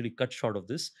I'll actually cut short of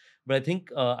this. But I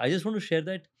think, I just want to share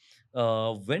that,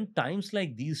 when times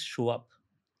like these show up,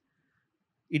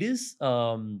 it is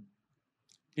um,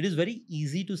 it is very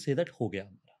easy to say that ho gaya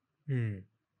hamara, Hmm.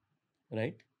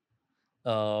 right?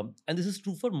 And this is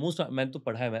true for most, मैंने तो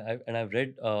पढ़ा है, and I've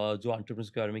read जो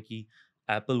entrepreneurs के बारे में कि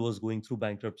Apple was going through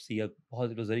bankruptcy, या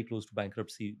बहुत, it was very close to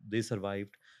bankruptcy, they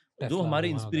survived. जो Tesla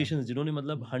हमारे हुआ होगा. इंस्पिरेशन, जिन्होंने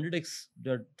मतलब 100x,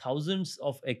 thousands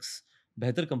of x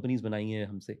बेहतर कंपनीज बनाई हैं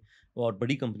हमसे, और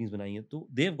बड़ी कंपनीज बनाई हैं, तो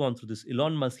they have gone through this.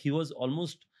 Elon Musk, he was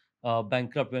almost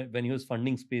bankrupt when he was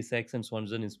funding SpaceX and so on.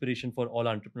 Is an inspiration for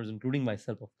all entrepreneurs, including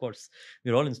myself, of course.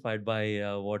 We're all inspired by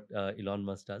what Elon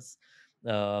Musk does.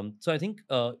 So I think,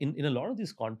 in a lot of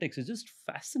these contexts, it's just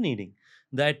fascinating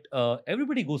that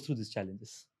everybody goes through these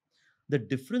challenges. The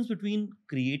difference between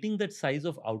creating that size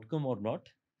of outcome or not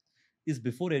is,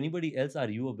 before anybody else, are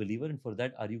you a believer, and for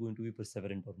that, are you going to be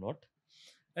perseverant or not?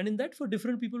 And in that, for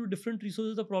different people with different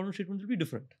resources, the problem statement will be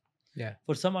different. Yeah.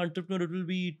 For some entrepreneur, it will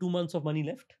be 2 months of money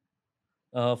left.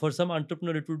 For some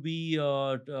entrepreneur, it would be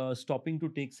stopping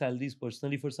to take salaries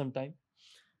personally for some time.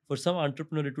 For some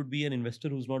entrepreneur, it would be an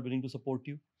investor who's not willing to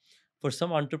support you. For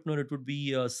some entrepreneur, it would be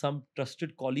some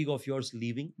trusted colleague of yours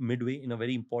leaving midway in a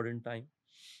very important time.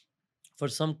 For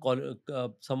someone,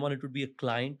 it would be a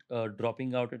client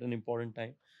dropping out at an important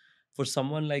time. For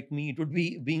someone like me, it would be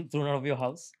being thrown out of your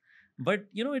house. But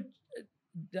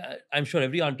I'm sure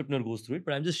every entrepreneur goes through it.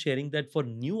 But I'm just sharing that for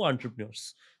new entrepreneurs,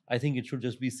 I think it should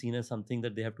just be seen as something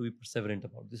that they have to be perseverant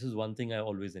about. This is one thing I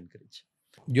always encourage.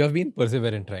 You have been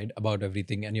perseverant, right, about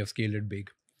everything, and you have scaled it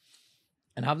big.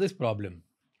 And have this problem,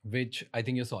 which I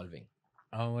think you're solving.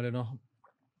 I want to know.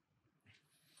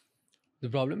 The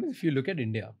problem is, if you look at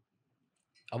India,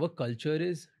 our culture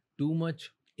is too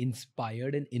much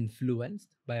inspired and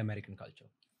influenced by American culture.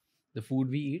 The food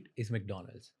we eat is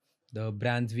McDonald's. The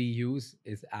brands we use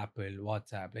is Apple,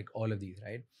 WhatsApp, like all of these,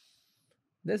 right?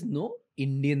 There's no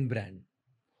Indian brand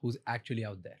who's actually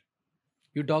out there.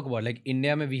 You talk about like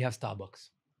India mein we have Starbucks.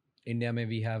 India mein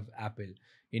we have Apple.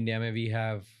 India mein we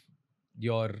have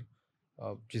your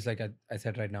just like I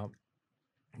said right now,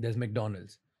 there's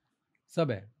McDonald's.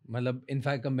 सब है मतलब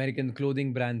in fact American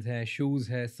clothing brands हैं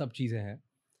shoes है सब चीज़ें हैं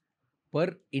पर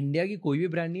India की कोई भी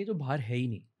ब्रांड नहीं है जो बाहर है ही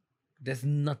नहीं there's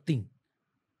nothing.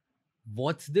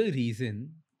 What's the reason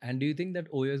and do you think that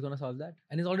OYO is going to solve that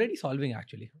and is already solving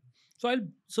actually? So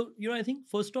I think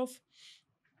first off,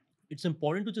 it's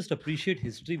important to just appreciate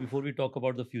history before we talk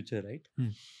about the future, right?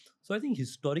 So I think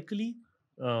historically,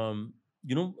 we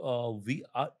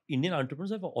are Indian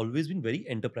entrepreneurs have always been very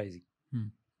enterprising.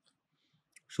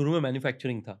 शुरू में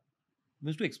manufacturing था. We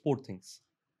used to export things.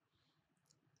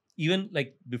 Even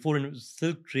like before in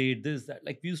silk trade, this that,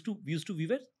 like we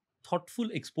were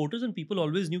thoughtful exporters and people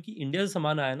always knew कि India से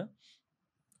सामान आया ना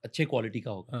अच्छे quality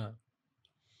का होगा.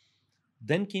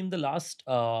 Then came the last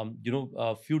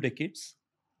few decades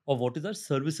of what is our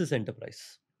services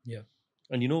enterprise. Yeah.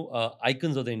 And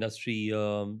icons of the industry,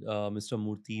 Mr.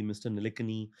 Murthy, Mr.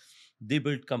 Nilekani, they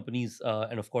built companies,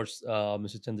 and of course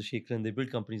Mr. Chandrasekharan, they built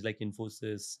companies like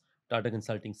Infosys, Tata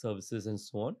Consulting Services, and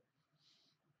so on,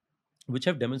 which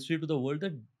have demonstrated to the world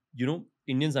that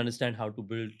Indians understand how to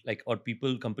build, like, or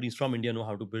companies from India know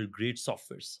how to build great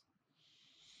softwares.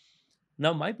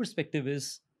 Now my perspective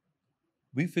is,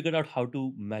 we figured out how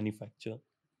to manufacture,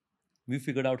 we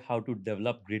figured out how to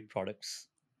develop great products.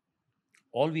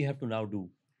 All we have to now do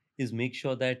is make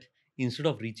sure that instead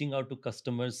of reaching out to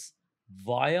customers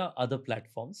via other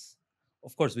platforms,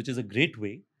 of course, which is a great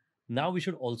way, now we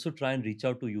should also try and reach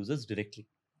out to users directly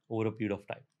over a period of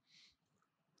time.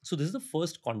 So this is the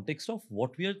first context of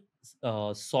what we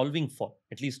are solving for,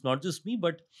 at least not just me,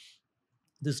 but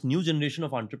this new generation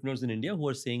of entrepreneurs in India who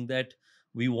are saying that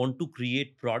we want to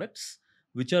create products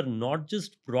which are not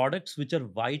just products which are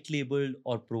white labeled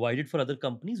or provided for other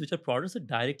companies, which are products that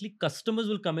directly customers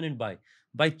will come in and buy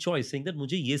by choice, saying that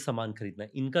मुझे ये सामान खरीदना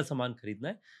है, इनका सामान खरीदना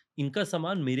है, इनका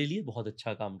सामान मेरे लिए बहुत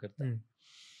अच्छा काम करता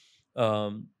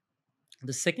है.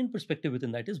 The second perspective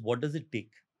within that is, what does it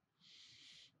take?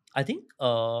 I think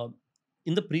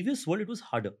in the previous world it was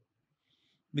harder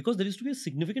because there used to be a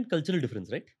significant cultural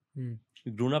difference, right?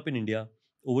 You've grown up in India,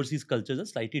 overseas cultures are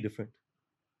slightly different.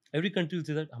 Every country will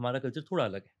say that हमारा culture थोड़ा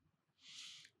अलग है.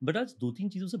 But आज दो तीन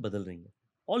चीज़ों से बदल रही हैं,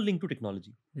 all linked to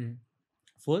technology.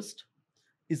 First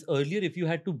is, earlier if you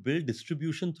had to build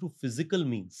distribution through physical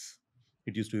means,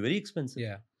 it used to be very expensive.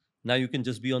 Yeah. Now you can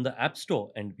just be on the app store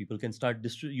and people can start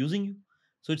using you.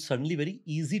 So it's suddenly very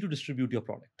easy to distribute your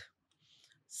product.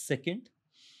 Second,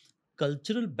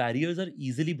 cultural barriers are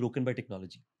easily broken by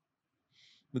technology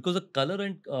because the color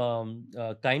and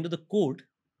kind of the code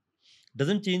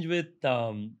doesn't change with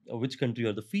which country,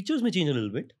 or the features may change a little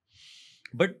bit,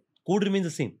 but code remains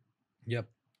the same. Yep.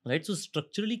 Right. So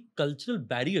structurally, cultural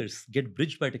barriers get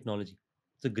bridged by technology.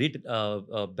 It's a great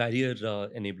barrier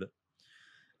enabler.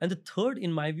 And the third,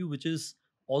 in my view, which is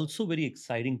also very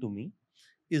exciting to me,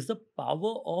 is the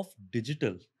power of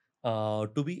digital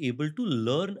to be able to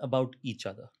learn about each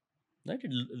other. Right.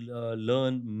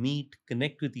 Learn, meet,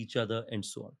 connect with each other, and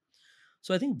so on.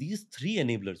 So I think these three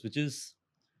enablers, which is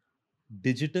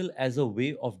digital as a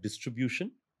way of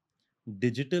distribution,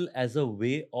 digital as a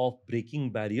way of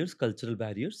breaking barriers, cultural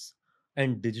barriers,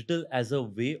 and digital as a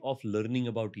way of learning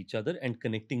about each other and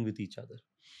connecting with each other.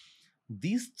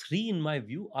 These three, in my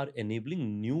view, are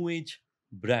enabling new age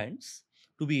brands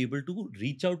to be able to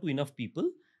reach out to enough people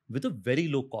with a very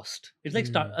low cost. It's like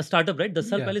a startup, right? 10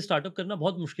 साल Yeah. पहले startup करना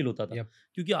बहुत मुश्किल होता था. Yep.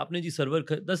 क्योंकि आपने जी server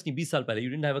 10 नहीं 20 साल पहले, you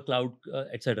didn't have a cloud,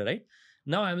 etc. Right?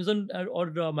 Now Amazon or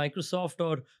Microsoft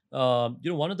or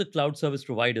one of the cloud service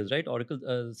providers, right?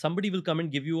 Oracle, somebody will come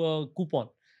and give you a coupon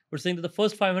for saying that the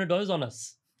first $500 on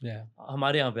us. Yeah.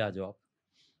 हमारे यहाँ पे आ जाओ आप.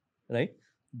 Right?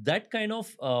 That kind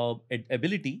of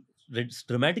ability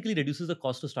dramatically reduces the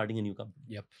cost of starting a new company.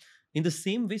 Yep. In the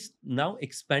same way, now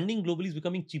expanding globally is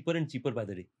becoming cheaper and cheaper by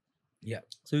the day. Yeah.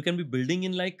 So you can be building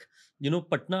in like,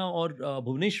 Patna or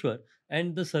Bhubaneswar,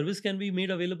 and the service can be made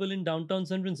available in downtown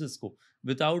San Francisco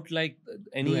without like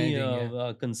any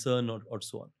concern or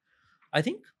so on. I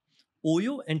think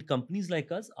OYO and companies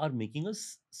like us are making a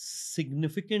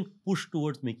significant push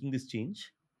towards making this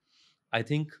change. I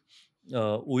think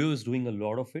OYO is doing a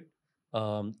lot of it.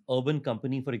 Urban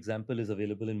Company, for example, is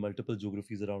available in multiple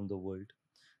geographies around the world.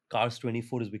 Cars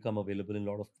 24 has become available in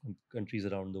a lot of countries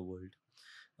around the world.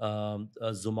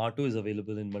 Zomato is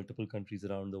available in multiple countries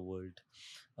around the world.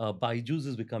 Byju's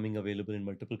is becoming available in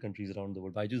multiple countries around the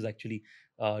world. Byju's is actually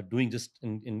doing just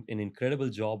an incredible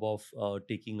job of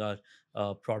taking our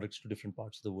products to different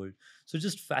parts of the world. So it's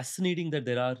just fascinating that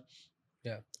there are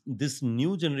Yeah. this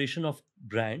new generation of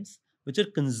brands which are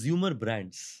consumer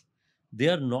brands. They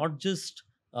are not just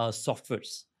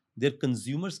softwares. They're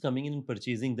consumers coming in and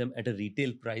purchasing them at a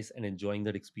retail price and enjoying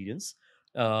that experience.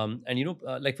 And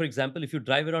like for example, if you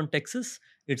drive around Texas,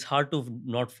 it's hard to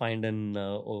not find an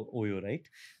OYO, right?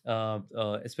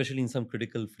 Especially in some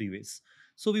critical freeways.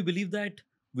 So we believe that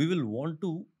we will want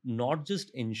to not just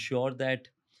ensure that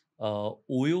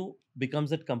OYO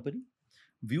becomes that company.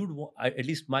 At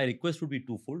least my request would be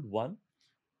twofold. One,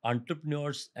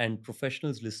 entrepreneurs and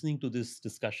professionals listening to this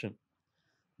discussion,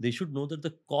 they should know that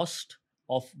the cost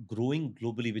of growing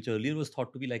globally, which earlier was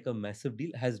thought to be like a massive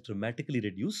deal, has dramatically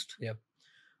reduced. Yep.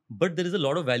 But there is a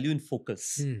lot of value in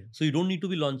focus. Hmm. So you don't need to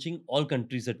be launching all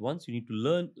countries at once. You need to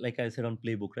learn, like I said on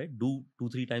Playbook, right? Do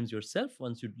 2-3 times yourself.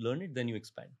 Once you learn it, then you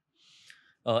expand.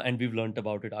 And we've learned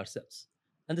about it ourselves.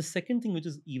 And the second thing, which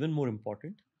is even more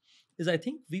important, is I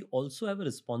think we also have a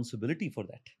responsibility for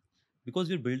that, because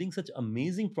we're building such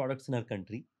amazing products in our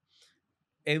country.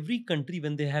 Every country,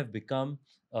 when they have become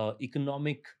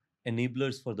economic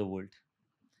enablers for the world,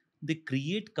 they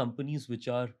create companies which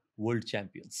are world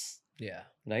champions, Yeah.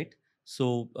 right?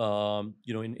 So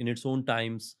in its own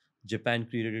times, Japan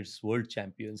created its world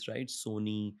champions, right?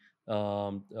 Sony,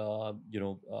 and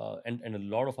a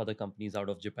lot of other companies out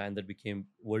of Japan that became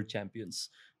world champions.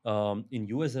 In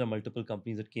US, there are multiple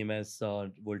companies that came as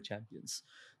world champions.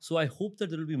 So I hope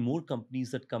that there will be more companies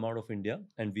that come out of India,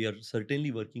 and we are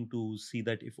certainly working to see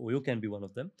that if OYO can be one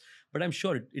of them. But I'm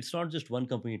sure it's not just one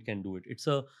company it can do it. It's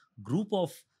a group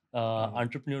of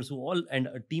entrepreneurs who all and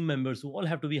team members who all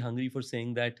have to be hungry for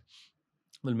saying that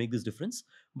will make this difference.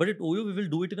 But at OYO, we will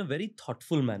do it in a very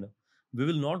thoughtful manner. We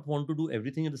will not want to do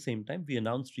everything at the same time. We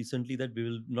announced recently that we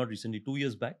will, not recently, 2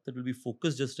 years back, that will be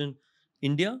focused just in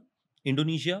India,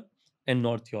 Indonesia, and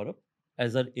North Europe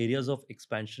as our areas of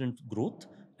expansion and growth.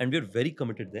 And we are very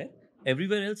committed there.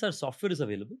 Everywhere else, our software is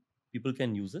available. People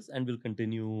can use this, and we'll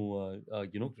continue,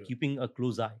 keeping a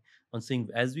close eye on saying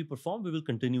as we perform, we will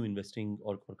continue investing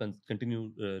or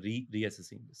continue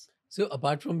reassessing this. So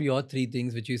apart from your three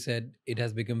things which you said, it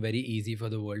has become very easy for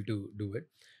the world to do it.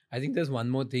 I think there's one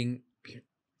more thing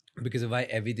because of why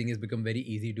everything has become very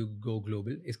easy to go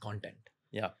global is content.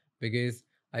 Yeah. Because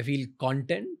I feel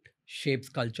content shapes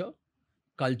culture,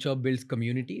 culture builds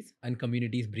communities, and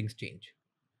communities brings change.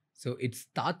 So it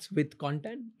starts with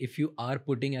content. If you are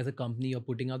putting as a company, you're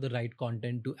putting out the right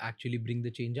content to actually bring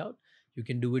the change out, you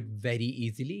can do it very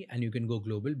easily and you can go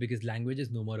global because language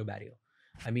is no more a barrier.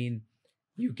 I mean,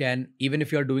 you can, even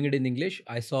if you're doing it in English.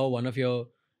 I saw one of your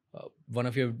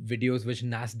videos which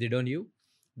Nas did on you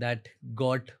that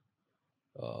got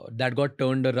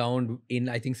turned around in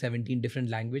I think 17 different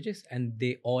languages, and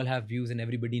they all have views and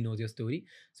everybody knows your story.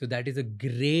 So that is a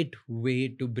great way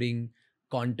to bring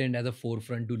content as a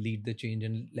forefront to lead the change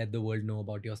and let the world know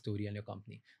about your story and your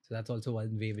company. So that's also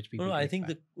one way which No, people no, can I think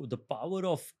expand. the power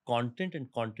of content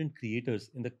and content creators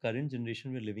in the current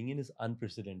generation we're living in is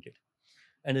unprecedented.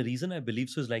 And the reason I believe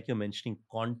so is like you're mentioning,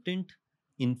 content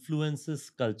influences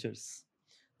cultures.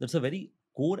 That's a very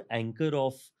core anchor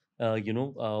of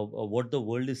what the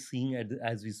world is seeing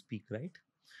as we speak, right?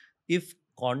 If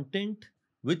content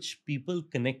which people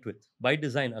connect with by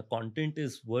design, a content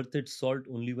is worth its salt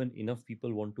only when enough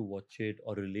people want to watch it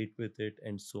or relate with it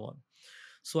and so on.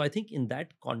 So I think in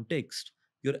that context,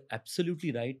 you're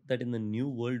absolutely right that in the new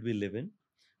world we live in,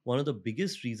 one of the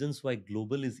biggest reasons why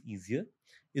global is easier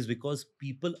is because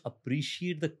people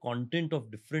appreciate the content of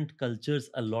different cultures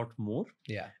a lot more,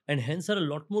 Yeah. and hence are a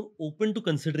lot more open to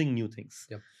considering new things.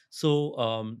 Yep. So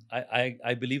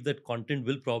I believe that content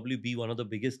will probably be one of the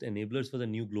biggest enablers for the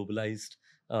new globalized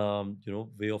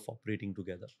way of operating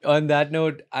together. On that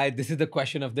note, I this is the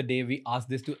question of the day. We ask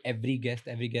this to every guest.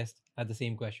 Every guest has the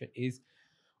same question: is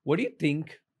what do you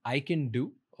think I can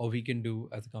do or we can do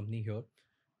as a company here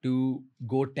to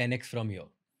go 10x from here?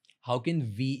 How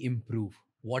can we improve?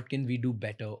 What can we do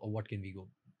better, or what can we go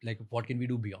what can we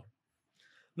do beyond?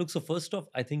 Look, so first off,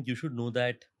 I think you should know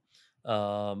that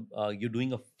you're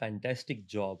doing a fantastic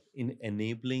job in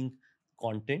enabling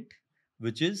content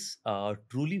which is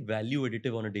truly value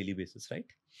additive on a daily basis, right?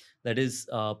 That is,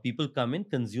 people come in,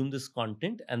 consume this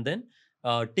content, and then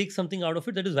take something out of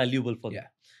it that is valuable for them.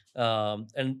 Yeah.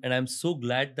 And I'm so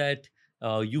glad that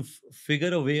you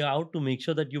figure a way out to make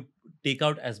sure that you take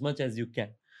out as much as you can.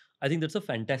 I think that's a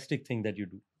fantastic thing that you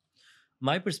do.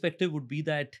 My perspective would be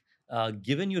that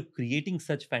given you're creating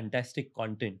such fantastic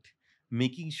content,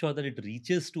 making sure that it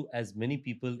reaches to as many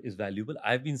people is valuable.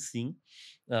 I've been seeing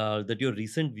that your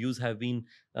recent views have been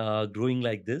growing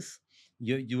like this.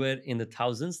 You were in the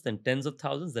thousands, then tens of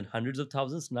thousands, then hundreds of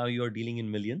thousands. Now you are dealing in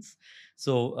millions.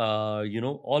 So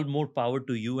all more power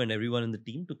to you and everyone in the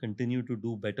team to continue to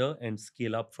do better and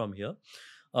scale up from here.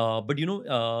 But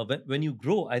when you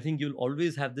grow, I think you'll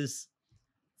always have this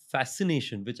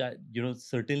fascination, which I,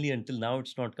 certainly until now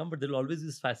it's not come, but there'll always be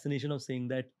this fascination of saying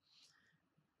that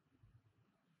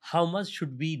how much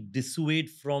should we dissuade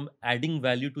from adding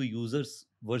value to users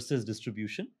versus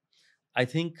distribution. I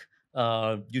think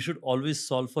you should always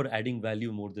solve for adding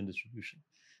value more than distribution.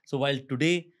 So while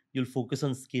today you'll focus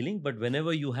on scaling, but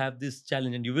whenever you have this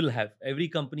challenge, and you will have, every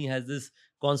company has this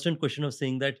constant question of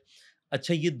saying that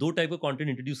अच्छा ये दो type का content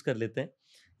introduce कर लेते हैं,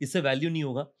 इससे value नहीं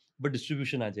होगा बट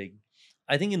डिस्ट्रीब्यूशन आ जाएगी.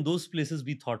 I think in those places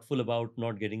be thoughtful about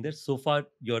not getting there. So far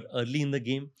you're early in the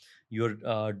game, you're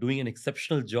doing an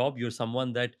exceptional job, you're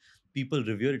someone that people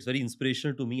revere. It's very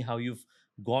inspirational to me how you've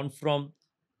gone from,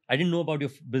 I didn't know about your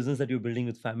business that you're building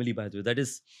with family, by the way. That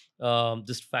is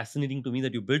just fascinating to me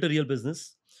that you built a real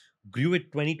business, grew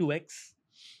it 22x,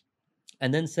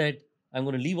 and then said, I'm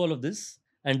going to leave all of this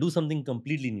and do something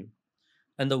completely new.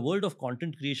 And the world of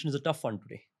content creation is a tough one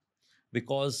today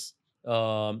because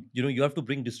you have to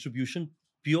bring distribution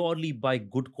purely by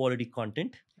good quality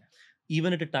content,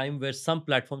 even at a time where some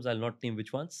platforms, I'll not name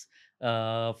which ones,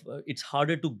 it's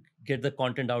harder to get the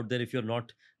content out there if you're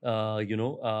not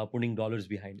putting dollars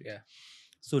behind it. Yeah.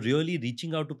 So really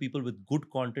reaching out to people with good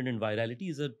content and virality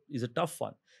is a tough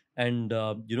one. And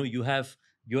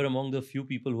you're among the few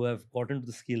people who have gotten to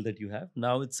the scale that you have.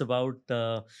 Now it's about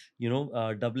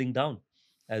doubling down,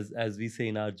 as we say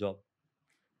in our job.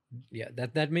 Yeah,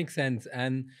 that makes sense.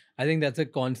 And I think that's a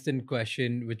constant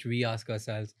question which we ask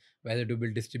ourselves, whether to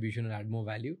build distribution or add more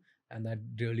value. And that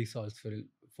really solves for it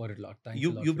a lot. Thanks a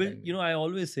lot You for build, telling me. I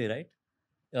always say, right,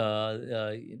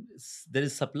 there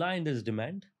is supply and there's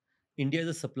demand. India is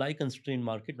a supply constrained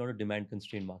market, not a demand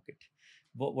constrained market.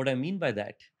 What I mean by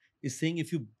that is saying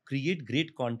if you create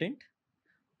great content,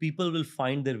 people will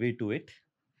find their way to it.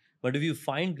 But if you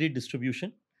find great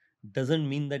distribution, doesn't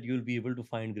mean that you'll be able to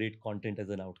find great content as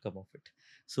an outcome of it.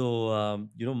 So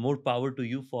more power to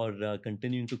you for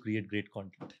continuing to create great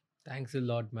content. Thanks a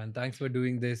lot, man. Thanks for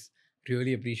doing this.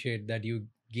 Really appreciate that you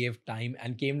gave time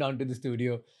and came down to the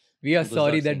studio. We are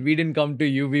sorry Gujarat that Singh. we didn't come to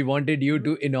you. We wanted you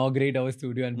to inaugurate our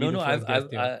studio and be No, the no, first guest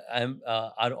here. I'm.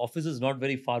 Our office is not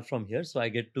very far from here, so I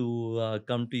get to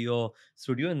come to your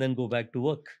studio and then go back to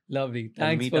work. Lovely. And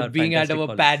Thanks meet for our being at fantastic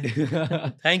our colleagues.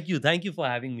 pad. Thank you for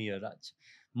having me here, Raj.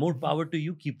 More power to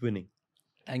you. Keep winning.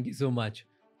 Thank you so much.